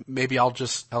on. But maybe I'll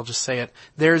just say it.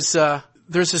 There's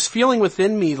this feeling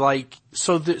within me, like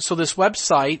so this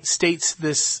website states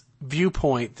this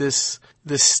viewpoint, this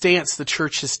stance the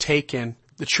church has taken.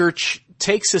 The church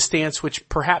takes a stance which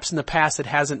perhaps in the past it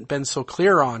hasn't been so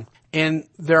clear on. And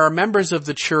there are members of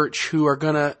the church who are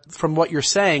gonna, from what you're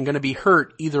saying, gonna be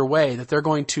hurt either way, that they're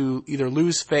going to either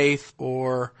lose faith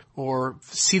or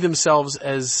see themselves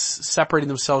as separating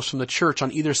themselves from the church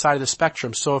on either side of the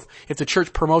spectrum. So if the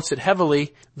church promotes it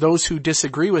heavily, those who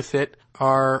disagree with it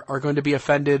are going to be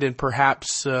offended and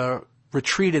perhaps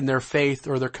retreat in their faith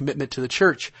or their commitment to the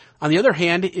church. On the other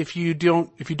hand, if you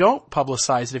don't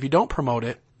publicize it, if you don't promote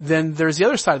it, then there's the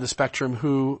other side of the spectrum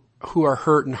who are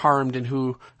hurt and harmed and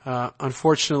who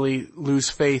unfortunately lose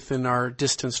faith and are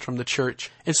distanced from the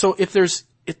church. And so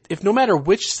if no matter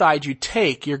which side you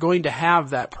take, you're going to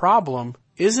have that problem,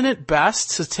 isn't it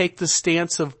best to take the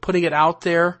stance of putting it out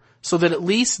there so that at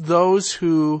least those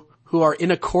who are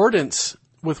in accordance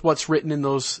with what's written in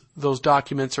those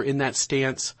documents or in that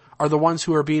stance are the ones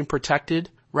who are being protected,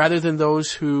 rather than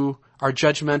those who are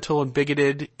judgmental and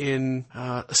bigoted and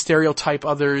stereotype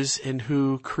others and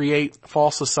who create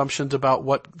false assumptions about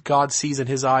what God sees in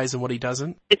his eyes and what he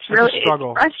doesn't? It's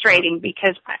frustrating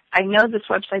because I know this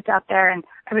website's out there, and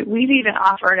I mean, we've even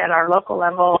offered at our local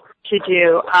level to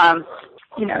do,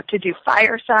 to do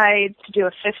firesides, to do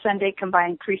a Fifth Sunday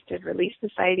Combined Priesthood Relief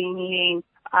Society meeting.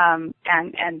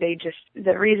 And they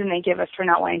the reason they give us for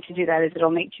not wanting to do that is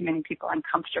it'll make too many people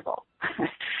uncomfortable.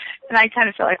 And I kind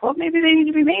of feel like, well, maybe they need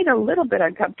to be made a little bit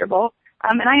uncomfortable.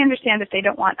 And I understand that they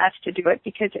don't want us to do it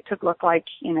because it could look like,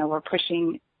 we're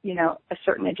pushing, a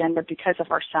certain agenda because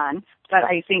of our son. But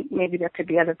I think maybe there could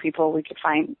be other people we could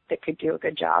find that could do a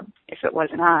good job if it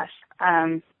wasn't us.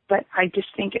 But I just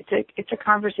think it's a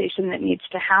conversation that needs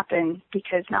to happen,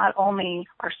 because not only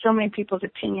are so many people's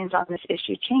opinions on this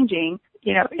issue changing,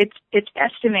 it's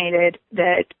estimated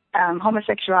that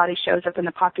homosexuality shows up in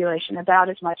the population about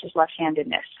as much as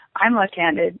left-handedness. I'm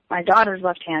left-handed. My daughter's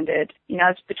left-handed.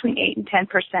 It's between 8 and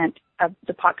 10% of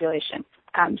the population.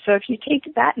 So if you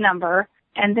take that number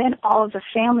and then all of the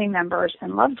family members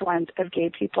and loved ones of gay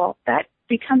people, that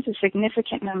becomes a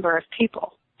significant number of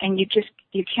people. And you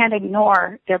can't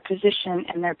ignore their position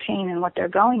and their pain and what they're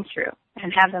going through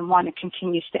and have them want to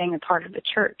continue staying a part of the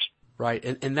church. Right.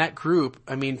 And that group,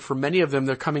 I mean, for many of them,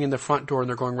 they're coming in the front door and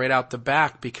they're going right out the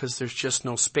back because there's just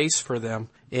no space for them.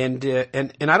 And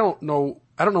I don't know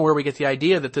where we get the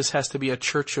idea that this has to be a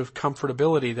church of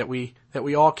comfortability, that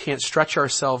we all can't stretch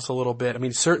ourselves a little bit. I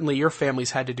mean, certainly your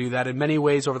family's had to do that. In many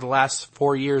ways, over the last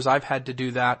 4 years, I've had to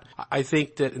do that. I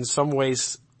think that in some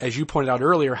ways, as you pointed out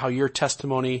earlier, how your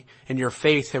testimony and your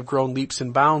faith have grown leaps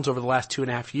and bounds over the last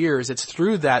 2.5 years. It's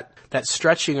through that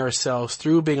stretching ourselves,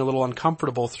 through being a little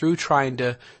uncomfortable, through trying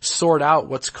to sort out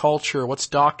what's culture, what's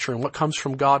doctrine, what comes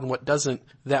from God and what doesn't,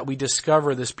 that we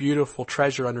discover this beautiful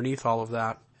treasure underneath all of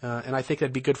that. And I think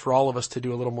that'd be good for all of us to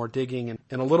do a little more digging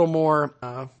and a little more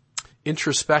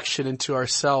introspection into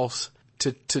ourselves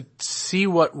to see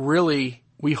what really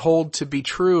we hold to be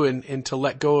true and to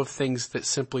let go of things that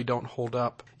simply don't hold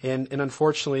up. And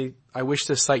unfortunately, I wish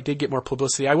this site did get more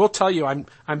publicity. I will tell you,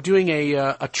 I'm doing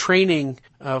a training,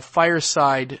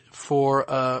 fireside for,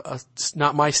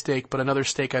 not my stake, but another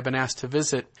stake I've been asked to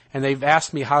visit. And they've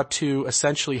asked me how to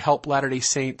essentially help Latter-day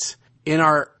Saints in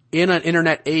an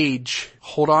internet age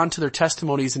hold on to their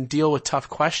testimonies and deal with tough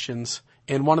questions.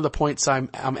 And one of the points I'm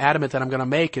adamant that I'm going to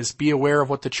make is be aware of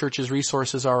what the church's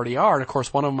resources already are. And of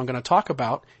course, one of them I'm going to talk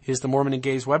about is the Mormon and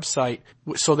Gays website,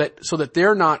 so that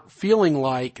they're not feeling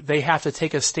like they have to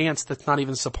take a stance that's not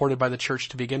even supported by the church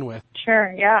to begin with.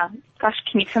 Sure, yeah. Gosh,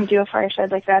 can you come do a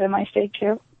fireside like that in my stake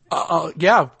too?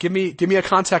 Yeah. Give me a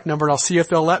contact number and I'll see if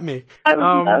they'll let me. I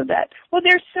would love that. Well,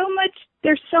 there's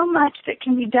so much that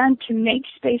can be done to make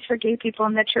space for gay people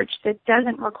in the church that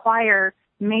doesn't require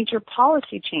major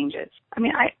policy changes. I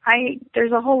mean,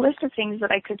 there's a whole list of things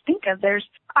that I could think of.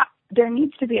 There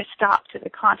needs to be a stop to the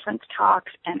conference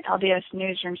talks and LDS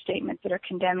newsroom statements that are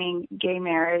condemning gay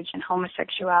marriage and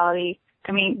homosexuality.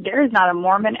 I mean, there is not a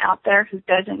Mormon out there who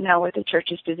doesn't know what the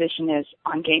church's position is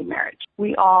on gay marriage.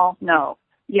 We all know.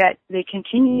 Yet they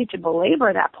continue to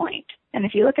belabor that point. And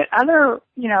if you look at other,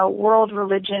 world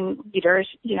religion leaders,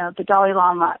 the Dalai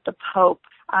Lama, the Pope,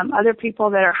 other people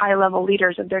that are high-level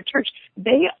leaders of their church,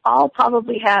 they all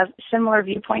probably have similar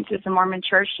viewpoints as the Mormon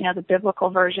church, the biblical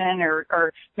version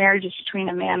or marriages between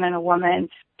a man and a woman,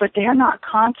 but they're not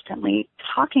constantly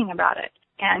talking about it.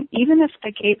 And even if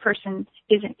a gay person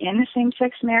isn't in a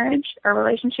same-sex marriage or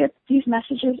relationship, these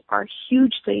messages are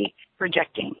hugely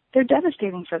rejecting. They're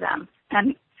devastating for them.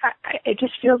 And it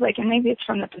just feels like, and maybe it's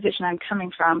from the position I'm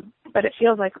coming from, but it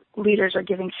feels like leaders are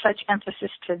giving such emphasis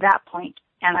to that point.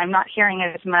 And I'm not hearing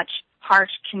as much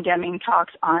harsh condemning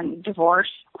talks on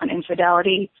divorce, on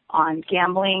infidelity, on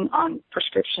gambling, on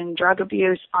prescription drug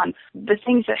abuse, on the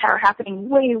things that are happening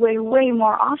way, way, way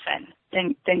more often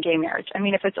than gay marriage. I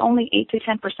mean, if it's only 8 to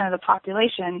 10% of the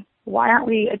population, why aren't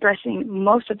we addressing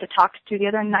most of the talks to the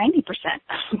other 90%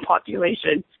 of the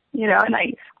population?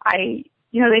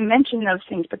 And they mention those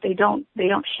things, but they don't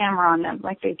hammer on them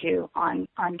like they do on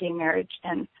gay marriage.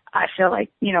 And I feel like,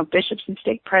 bishops and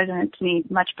stake presidents need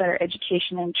much better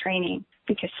education and training,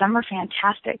 because some are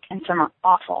fantastic and some are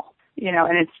awful,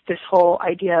 and it's this whole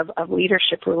idea of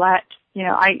leadership roulette.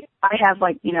 I have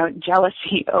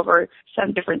jealousy over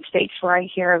some different states where I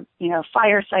hear of,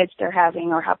 firesides they're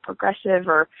having, or how progressive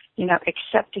or,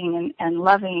 accepting and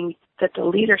loving that the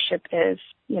leadership is,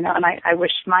 and I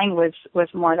wish mine was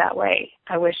more that way.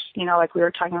 I wish, like we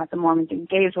were talking about, the Mormons and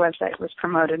Gays website was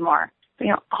promoted more. But,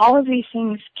 all of these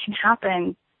things can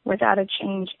happen without a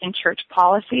change in church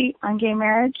policy on gay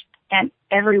marriage. And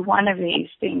every one of these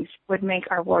things would make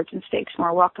our wards and stakes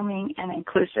more welcoming and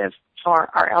inclusive for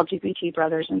our LGBT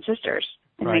brothers and sisters,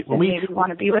 and right. Make them maybe want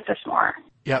to be with us more.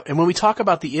 Yeah, and when we talk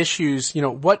about the issues,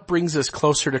 what brings us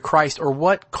closer to Christ, or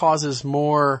what causes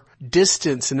more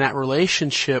distance in that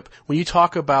relationship? When you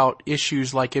talk about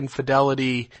issues like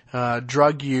infidelity,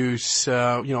 drug use,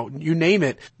 you name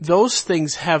it, those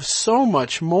things have so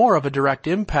much more of a direct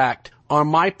impact on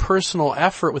my personal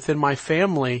effort within my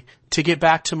family to get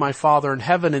back to my Father in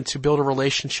heaven and to build a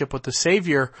relationship with the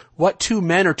Savior. What 2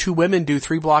 men or 2 women do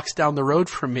 3 blocks down the road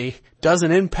from me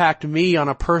doesn't impact me on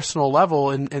a personal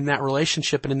level in that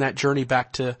relationship and in that journey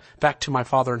back to my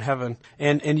Father in heaven.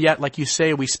 And yet, like you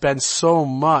say, we spend so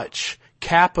much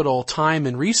capital, time,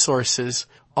 and resources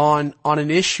on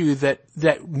an issue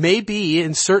that may be,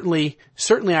 and certainly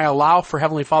I allow for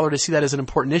Heavenly Father to see that as an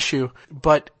important issue,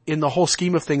 but in the whole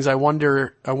scheme of things, I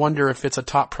wonder if it's a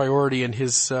top priority in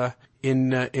his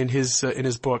in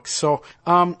his book. So,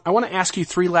 I want to ask you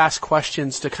 3 last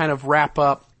questions to kind of wrap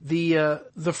up.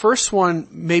 The first one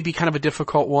may be kind of a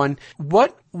difficult one.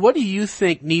 What do you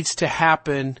think needs to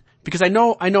happen? Because I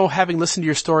know having listened to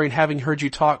your story and having heard you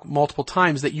talk multiple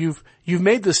times that you've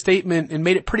made the statement and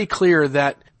made it pretty clear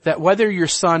that whether your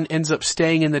son ends up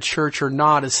staying in the church or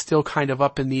not is still kind of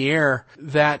up in the air,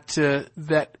 that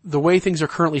the way things are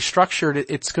currently structured,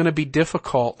 it's going to be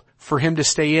difficult for him to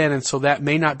stay in, and so that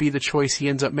may not be the choice he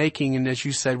ends up making. And as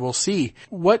you said, we'll see.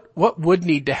 What would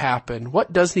need to happen?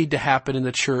 What does need to happen in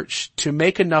the church to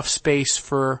make enough space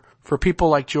for people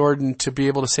like Jordan to be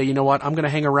able to say, you know what, I'm going to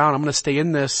hang around, I'm going to stay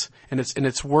in this, and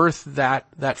it's worth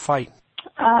that fight?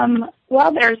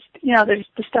 Well, there's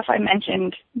the stuff I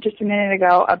mentioned just a minute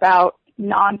ago about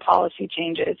non-policy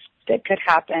changes that could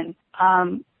happen.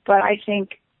 But I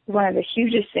think one of the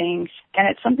hugest things, and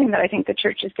it's something that I think the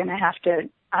church is going to have to,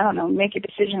 make a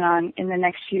decision on in the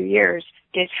next few years,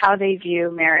 is how they view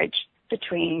marriage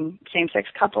between same-sex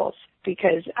couples.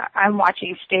 because I'm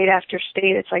watching state after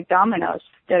state. It's like dominoes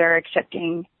that are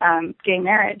accepting gay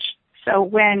marriage. So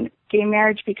when gay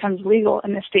marriage becomes legal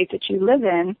in the state that you live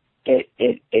in,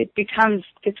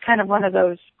 it's kind of one of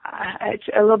those, it's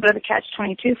a little bit of a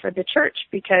catch-22 for the church,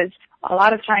 because a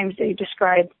lot of times they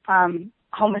describe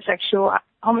homosexual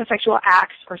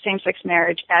acts or same-sex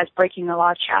marriage as breaking the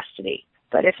law of chastity.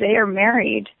 But if they are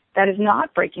married, that is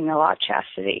not breaking the law of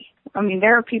chastity. I mean,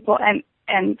 there are people,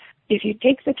 and if you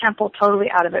take the temple totally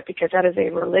out of it, because that is a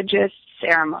religious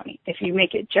ceremony, if you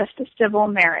make it just a civil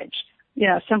marriage, you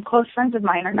know, some close friends of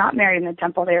mine are not married in the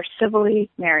temple. They are civilly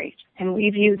married, and we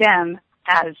view them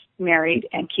as married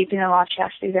and keeping the law of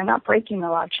chastity. They're not breaking the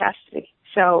law of chastity.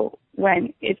 So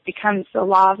when it becomes the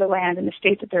law of the land in the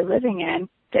state that they're living in,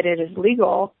 that it is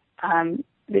legal,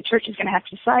 the church is going to have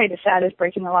to decide if that is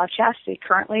breaking the law of chastity.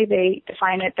 Currently, they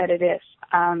define it that it is.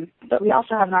 But we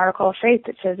also have an article of faith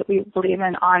that says that we believe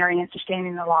in honoring and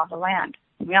sustaining the law of the land.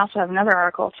 And we also have another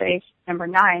article of faith, number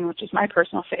 9, which is my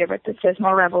personal favorite, that says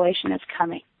more revelation is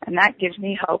coming. And that gives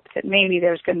me hope that maybe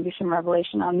there's going to be some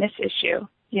revelation on this issue.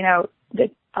 You know,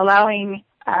 that allowing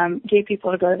gay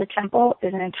people to go to the temple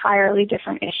is an entirely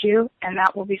different issue, and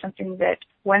that will be something that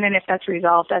when and if that's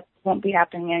resolved, that won't be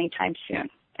happening anytime soon.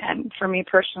 And for me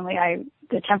personally,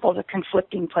 the temple is a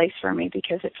conflicting place for me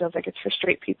because it feels like it's for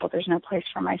straight people. There's no place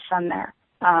for my son there.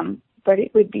 But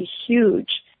it would be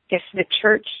huge if the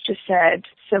church just said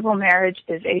civil marriage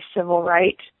is a civil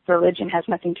right. Religion has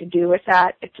nothing to do with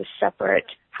that. It's a separate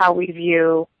how we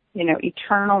view, you know,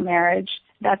 eternal marriage.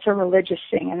 That's a religious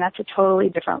thing, and that's a totally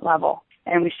different level.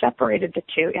 And we separated the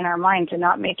two in our mind to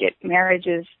not make it marriage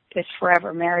is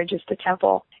forever. Marriage is the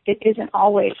temple. It isn't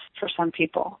always for some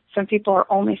people. Some people are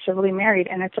only civilly married,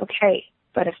 and it's okay.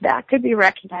 But if that could be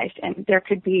recognized, and there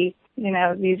could be, you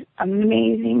know, these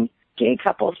amazing gay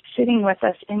couples sitting with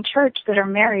us in church that are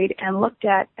married and looked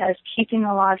at as keeping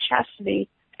the law of chastity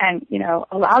and, you know,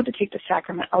 allowed to take the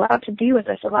sacrament, allowed to be with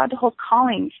us, allowed to hold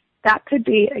callings, that could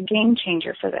be a game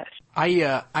changer for this.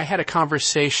 I had a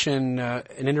conversation,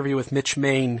 an interview with Mitch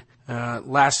Main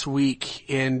last week,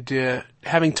 and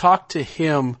having talked to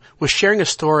him, was sharing a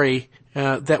story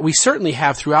that we certainly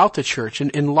have throughout the church.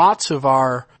 And in lots of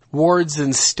our wards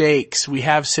and stakes, we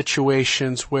have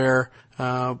situations where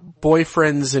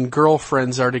boyfriends and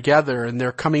girlfriends are together and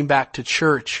they're coming back to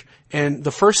church. And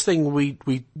the first thing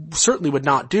we certainly would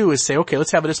not do is say, okay,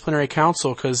 let's have a disciplinary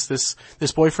council because this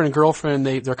boyfriend and girlfriend,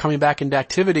 they're coming back into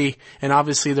activity and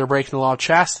obviously they're breaking the law of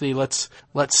chastity. Let's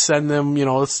send them, you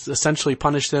know, let's essentially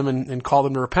punish them and call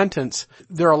them to repentance.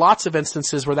 There are lots of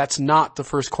instances where that's not the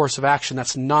first course of action.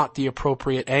 That's not the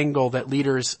appropriate angle that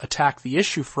leaders attack the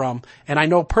issue from. And I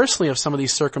know personally of some of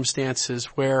these circumstances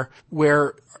where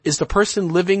is the person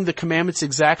living the commandments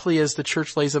exactly as the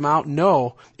church lays them out?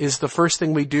 No. Is the first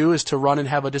thing we do is to run and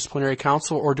have a disciplinary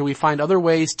council, or do we find other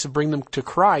ways to bring them to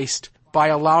Christ by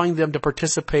allowing them to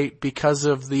participate because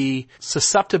of the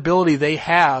susceptibility they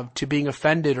have to being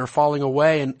offended or falling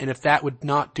away, and if that would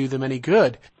not do them any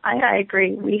good? I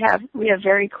agree. We have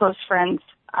very close friends,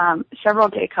 several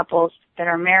gay couples that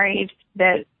are married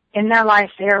that in their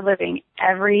life, they are living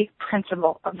every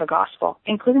principle of the gospel,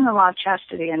 including the law of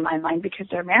chastity in my mind, because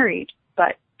they're married.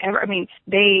 But,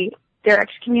 they're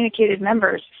excommunicated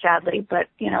members, sadly, but,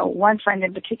 you know, one friend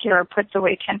in particular puts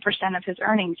away 10% of his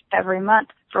earnings every month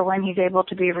for when he's able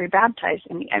to be rebaptized.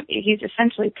 And he's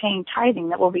essentially paying tithing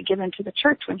that will be given to the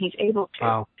church when he's able to.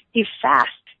 Wow. He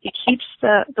fasts. He keeps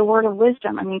the word of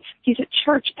wisdom. I mean, he's at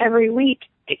church every week.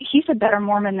 He's a better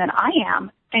Mormon than I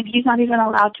am, and he's not even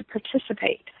allowed to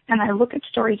participate. And I look at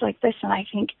stories like this, and I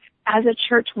think, as a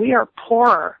church, we are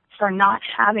poorer for not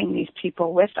having these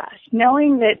people with us.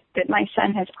 Knowing that my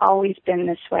son has always been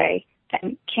this way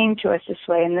and came to us this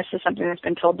way, and this is something that's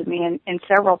been told to me in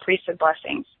several priesthood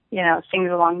blessings, you know, things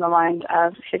along the lines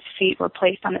of his feet were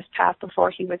placed on his path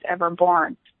before he was ever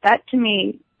born. That, to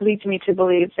me, leads me to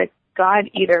believe that God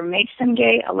either makes them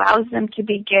gay, allows them to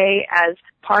be gay as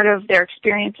part of their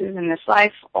experiences in this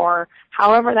life, or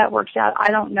however that works out, I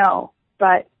don't know.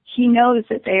 But he knows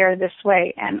that they are this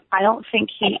way, and I don't think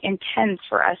he intends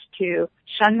for us to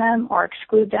shun them or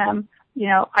exclude them. You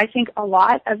know, I think a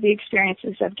lot of the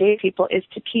experiences of gay people is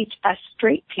to teach us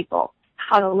straight people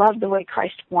how to love the way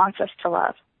Christ wants us to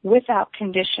love, without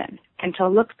condition, and to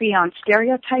look beyond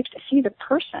stereotypes to see the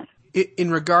person. In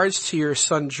regards to your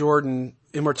son Jordan,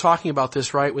 and we're talking about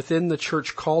this, right, within the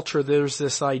church culture, there's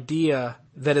this idea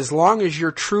that as long as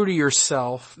you're true to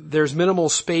yourself, there's minimal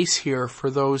space here for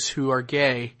those who are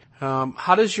gay.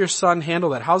 How does your son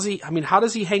handle that? How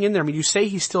does he hang in there? I mean, you say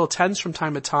he still attends from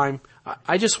time to time.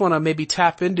 I just want to maybe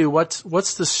tap into what's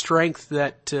the strength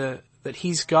that that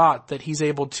he's got that he's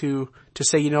able to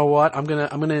say, you know what, I'm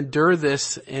gonna endure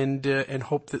this and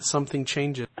hope that something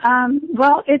changes?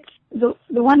 Well, it's the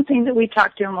one thing that we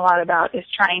talk to him a lot about is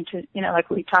trying to, like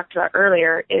we talked about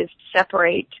earlier, is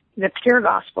separate the pure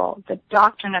gospel, the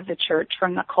doctrine of the church,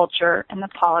 from the culture and the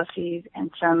policies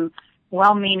and some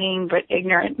well-meaning but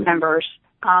ignorant members.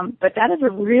 But that is a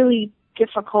really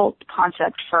difficult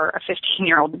concept for a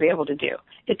 15-year-old to be able to do.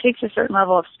 It takes a certain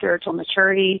level of spiritual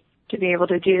maturity to be able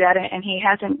to do that, and he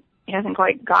hasn't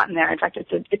quite gotten there. In fact,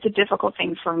 it's a difficult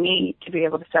thing for me to be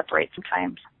able to separate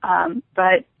sometimes.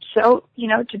 But so,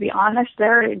 to be honest,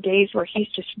 there are days where he's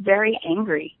just very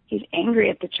angry. He's angry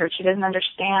at the church. He doesn't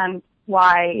understand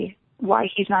why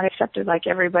he's not accepted like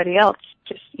everybody else,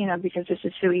 just, because this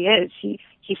is who he is. He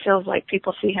feels like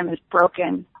people see him as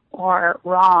broken or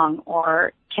wrong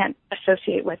or can't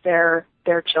associate with their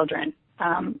children.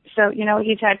 So,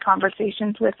 he's had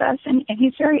conversations with us, and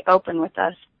he's very open with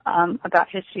us about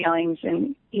his feelings,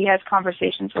 and he has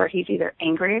conversations where he's either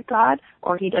angry at God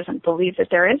or he doesn't believe that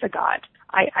there is a God.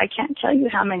 I can't tell you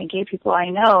how many gay people I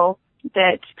know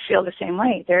that feel the same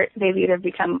way. They've either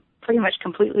become pretty much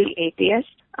completely atheist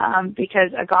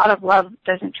because a God of love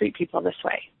doesn't treat people this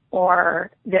way,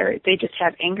 or they just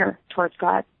have anger towards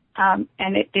God. And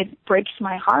it breaks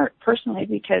my heart personally,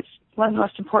 because one of the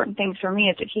most important things for me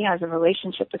is that he has a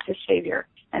relationship with his Savior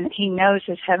and that he knows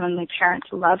his heavenly parents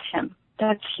love him.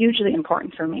 That's hugely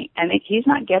important for me. And he's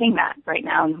not getting that right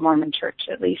now in the Mormon church,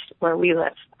 at least where we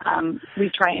live. We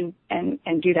try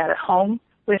and do that at home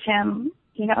with him,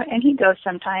 and he goes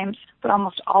sometimes, but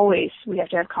almost always we have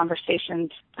to have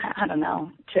conversations,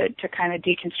 to kind of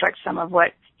deconstruct some of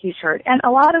what he's heard. And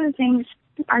a lot of the things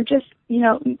are just,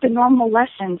 the normal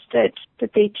lessons that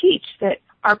they teach that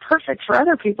are perfect for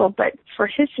other people, but for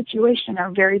his situation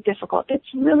are very difficult. It's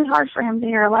really hard for him to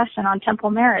hear a lesson on temple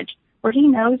marriage where he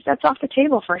knows that's off the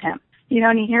table for him.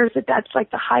 And he hears that that's like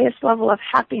the highest level of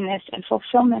happiness and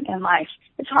fulfillment in life.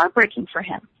 It's heartbreaking for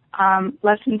him.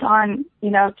 Lessons on,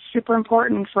 it's super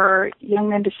important for young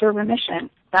men to serve a mission.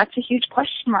 That's a huge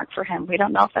question mark for him. We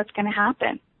don't know if that's going to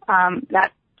happen.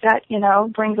 That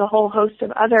brings a whole host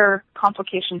of other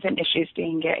complications and issues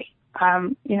being gay.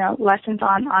 Lessons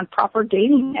on proper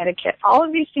dating etiquette. All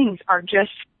of these things are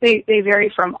just, they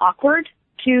vary from awkward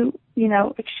to,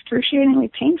 excruciatingly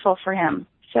painful for him.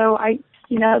 So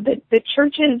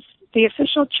the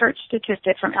official church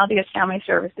statistic from LDS Family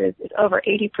Services is over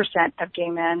 80% of gay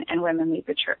men and women leave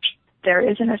the church. There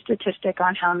isn't a statistic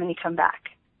on how many come back.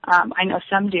 I know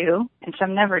some do and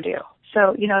some never do.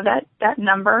 So, that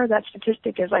number, that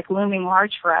statistic is like looming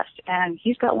large for us. And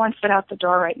he's got one foot out the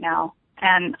door right now.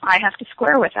 And I have to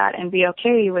square with that and be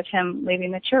okay with him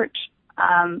leaving the church.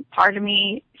 Part of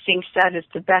me thinks that is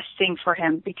the best thing for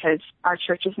him because our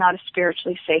church is not a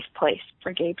spiritually safe place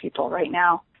for gay people right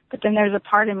now. But then there's a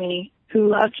part of me who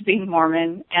loved being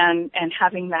Mormon and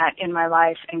having that in my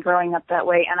life and growing up that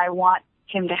way. And I want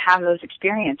him to have those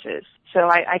experiences. So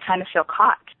I kind of feel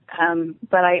caught.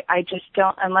 But I just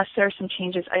don't, unless there are some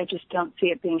changes, I just don't see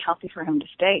it being healthy for him to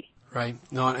stay. Right.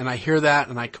 No, and I hear that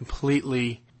and I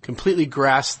completely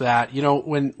grasp that.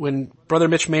 When Brother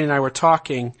Mitch Main and I were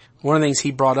talking, one of the things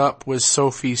he brought up was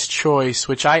Sophie's Choice,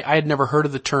 which I had never heard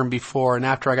of the term before. And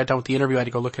after I got done with the interview, I had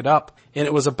to go look it up. And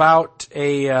it was about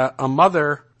a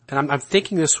mother, and I'm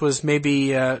thinking this was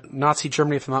maybe Nazi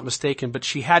Germany if I'm not mistaken, but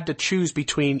she had to choose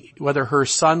between whether her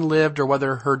son lived or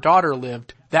whether her daughter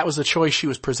lived. That was the choice she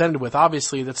was presented with.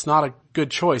 Obviously, that's not a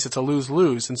good choice. It's a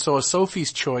lose-lose. And so a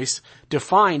Sophie's Choice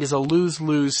defined is a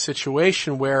lose-lose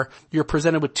situation where you're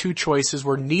presented with two choices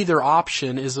where neither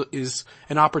option is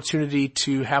an opportunity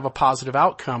to have a positive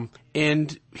outcome.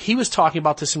 And he was talking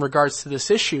about this in regards to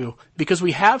this issue because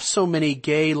we have so many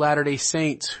gay Latter-day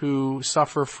Saints who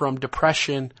suffer from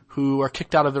depression, who are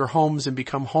kicked out of their homes and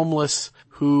become homeless,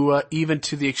 who even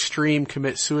to the extreme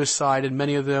commit suicide, and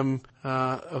many of them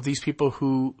of these people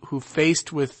who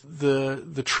faced with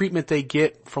the treatment they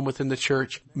get from within the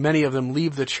church, many of them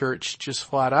leave the church just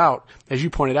flat out. As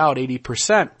you pointed out,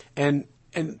 80%. And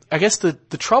I guess the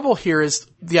trouble here is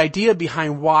the idea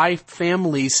behind why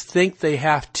families think they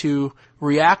have to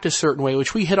react a certain way,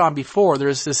 which we hit on before.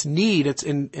 There's this need,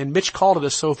 and Mitch called it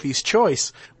a Sophie's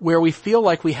Choice, where we feel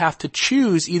like we have to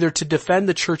choose either to defend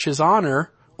the church's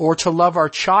honor or to love our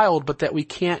child, but that we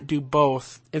can't do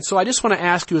both. And so I just want to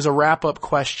ask you as a wrap-up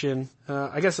question,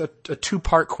 I guess a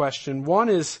two-part question. One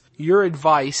is your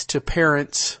advice to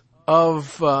parents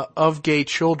of gay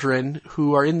children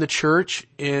who are in the church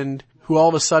and who all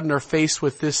of a sudden are faced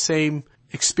with this same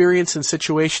experience and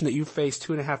situation that you faced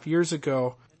 2.5 years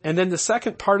ago. And then the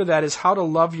second part of that is how to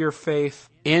love your faith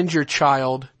and your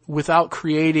child without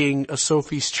creating a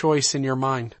Sophie's Choice in your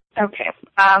mind. Okay.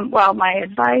 Well, my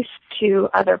advice to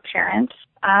other parents,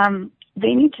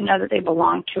 they need to know that they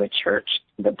belong to a church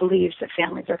that believes that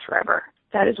families are forever.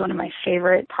 That is one of my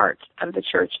favorite parts of the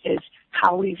church, is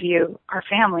how we view our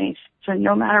families. So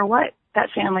no matter what, that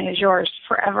family is yours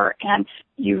forever. And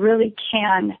you really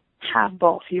can have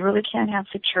both. You really can have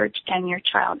the church and your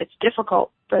child. It's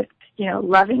difficult, but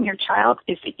loving your child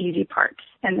is the easy part.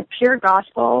 And the pure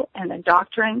gospel and the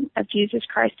doctrine of Jesus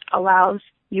Christ allows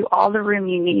you all the room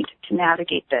you need to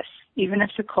navigate this, even if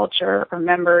the culture or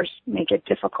members make it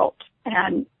difficult.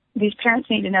 And these parents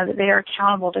need to know that they are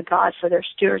accountable to God for their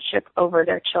stewardship over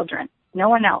their children. No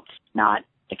one else, not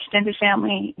extended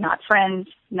family, not friends,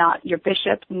 not your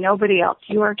bishop, nobody else.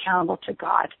 You are accountable to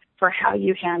God for how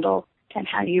you handle and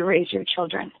how you raise your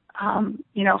children.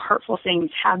 Hurtful things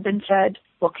have been said,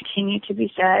 will continue to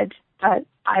be said, but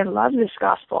I love this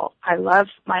gospel. I love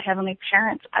my heavenly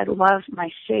parents. I love my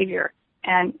Savior.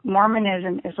 And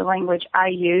Mormonism is the language I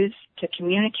use to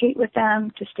communicate with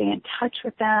them, to stay in touch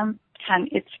with them. And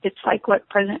it's like what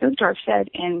President Uchtdorf said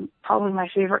in probably my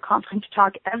favorite conference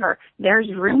talk ever.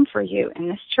 There's room for you in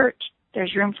this church.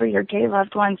 There's room for your gay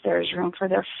loved ones. There's room for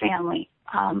their family.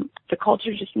 The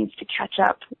culture just needs to catch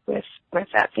up with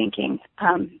that thinking.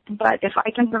 But if I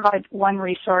can provide one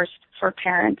resource for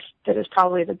parents that is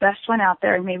probably the best one out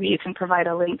there, and maybe you can provide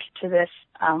a link to this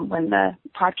when the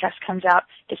podcast comes out,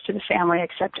 is to the Family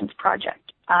Acceptance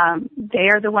Project. They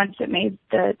are the ones that made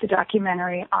the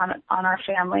documentary on our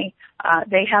family.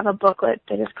 They have a booklet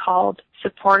that is called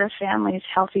Supportive Families,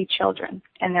 Healthy Children.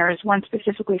 And there is one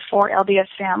specifically for LDS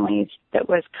families that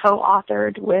was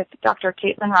co-authored with Dr.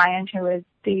 Caitlin Ryan, who is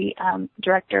the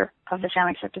director of the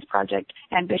Family Acceptance Project,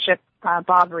 and Bishop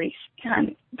Bob Reese.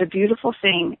 And the beautiful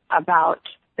thing about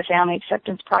the Family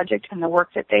Acceptance Project and the work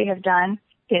that they have done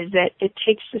is that it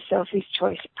takes the Sophie's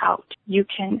Choice out.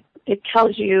 It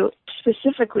tells you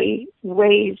specifically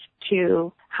ways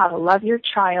to how to love your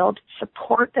child,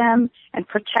 support them, and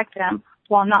protect them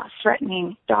while not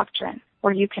threatening doctrine,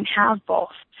 where you can have both.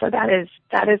 So that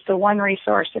is the one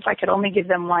resource. If I could only give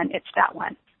them one, it's that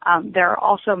one. There are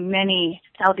also many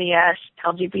LDS,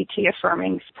 LGBT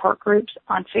affirming support groups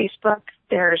on Facebook.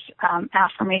 There's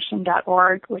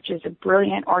affirmation.org, which is a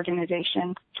brilliant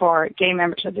organization for gay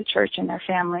members of the church and their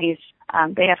families.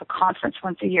 They have a conference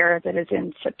once a year that is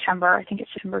in September. I think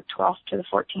it's September 12th to the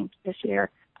 14th this year.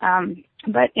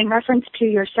 But in reference to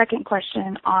your second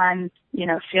question on,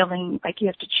 feeling like you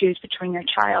have to choose between your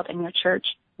child and your church,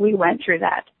 we went through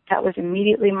that. That was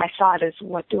immediately my thought is,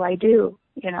 what do I do?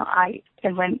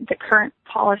 And when the current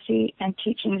policy and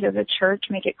teachings of the church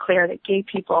make it clear that gay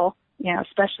people,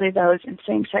 especially those in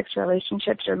same-sex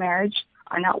relationships or marriage,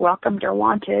 are not welcomed or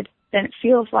wanted, then it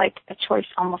feels like a choice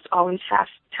almost always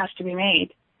has to be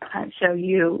made. So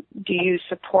do you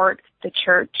support the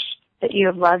church that you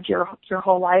have loved your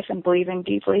whole life and believe in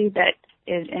deeply, that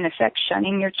is in effect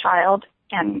shunning your child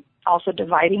and also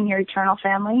dividing your eternal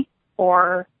family?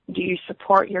 Or do you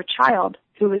support your child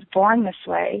who was born this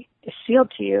way, is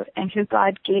sealed to you, and who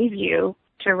God gave you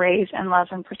to raise and love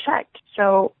and protect?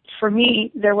 So for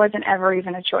me, there wasn't ever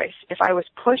even a choice. If I was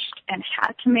pushed and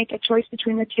had to make a choice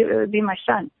between the two, it would be my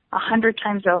son 100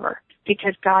 times over,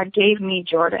 because God gave me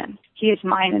Jordan. He is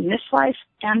mine in this life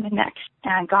and the next.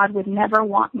 And God would never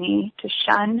want me to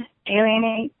shun,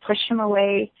 alienate, push him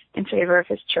away in favor of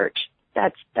his church.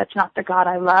 That's not the God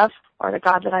I love or the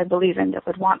God that I believe in that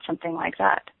would want something like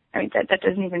that. I mean, that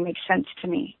doesn't even make sense to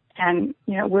me. And,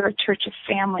 we're a church of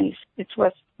families. It's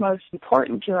what's most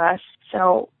important to us.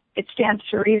 So it stands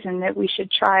to reason that we should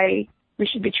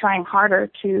be trying harder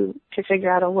to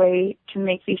figure out a way to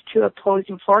make these two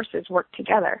opposing forces work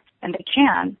together. And they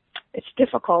can. It's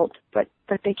difficult, but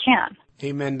they can.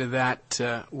 Amen to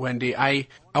that, Wendy. I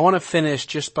want to finish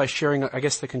just by sharing, I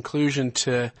guess, the conclusion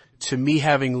to me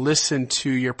having listened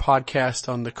to your podcast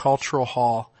on the Cultural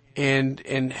Hall and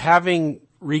having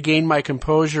regained my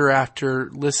composure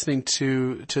after listening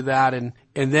to that, and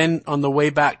then on the way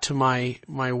back to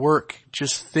my work,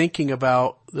 just thinking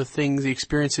about the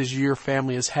experiences your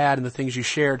family has had and the things you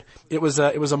shared. It was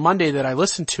a Monday that I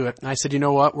listened to it, and I said, you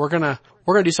know what, we're gonna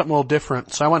do something a little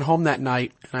different. So I went home that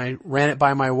night and I ran it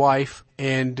by my wife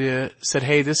and said,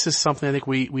 hey, this is something I think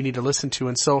we need to listen to.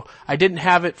 And so I didn't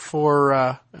have it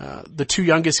for the two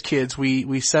youngest kids.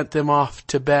 We sent them off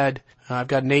to bed. I've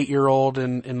got an 8-year-old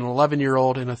and an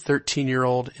 11-year-old and a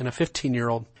 13-year-old and a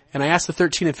 15-year-old. And I asked the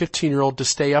 13 and 15-year-old to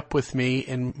stay up with me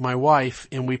and my wife,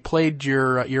 and we played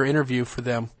your interview for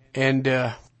them.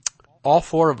 And all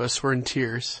four of us were in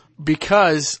tears,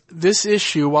 because this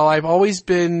issue, while I've always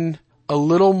been a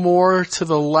little more to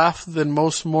the left than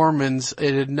most Mormons,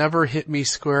 it had never hit me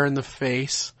square in the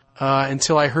face.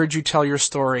 until I heard you tell your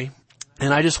story.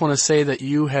 And I just want to say that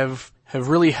you have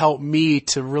really helped me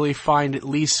to really find, at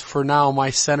least for now,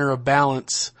 my center of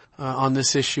balance on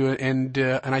this issue. And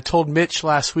I told Mitch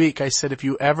last week, I said, if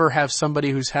you ever have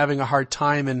somebody who's having a hard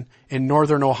time in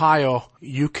northern Ohio,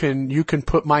 you can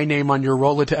put my name on your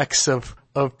Rolodex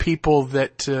of people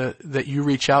that you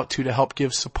reach out to help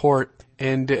give support.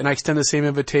 And I extend the same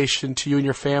invitation to you and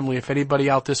your family. If anybody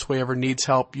out this way ever needs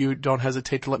help, you don't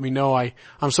hesitate to let me know.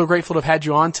 I'm so grateful to have had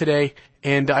you on today.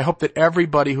 And I hope that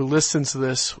everybody who listens to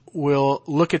this will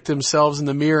look at themselves in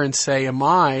the mirror and say, am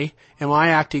I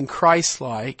acting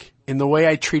Christ-like in the way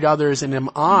I treat others? And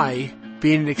am I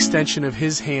being an extension of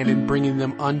His hand and bringing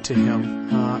them unto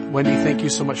Him? Wendy, thank you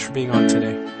so much for being on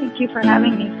today. Thank you for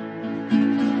having me.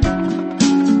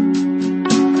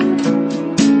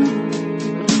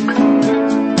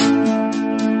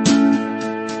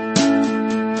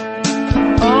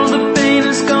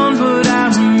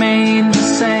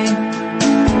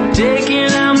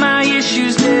 Taking out my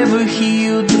issues never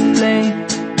healed the flame,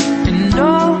 and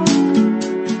all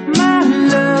my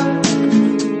love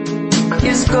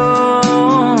is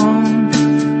gone.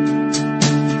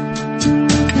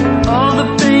 All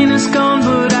the pain is gone,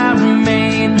 but I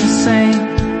remain the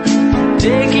same.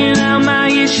 Taking out my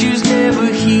issues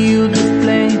never healed the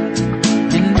flame,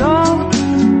 and all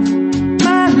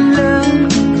my love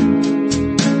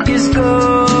is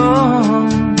gone.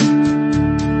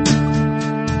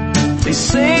 They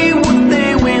say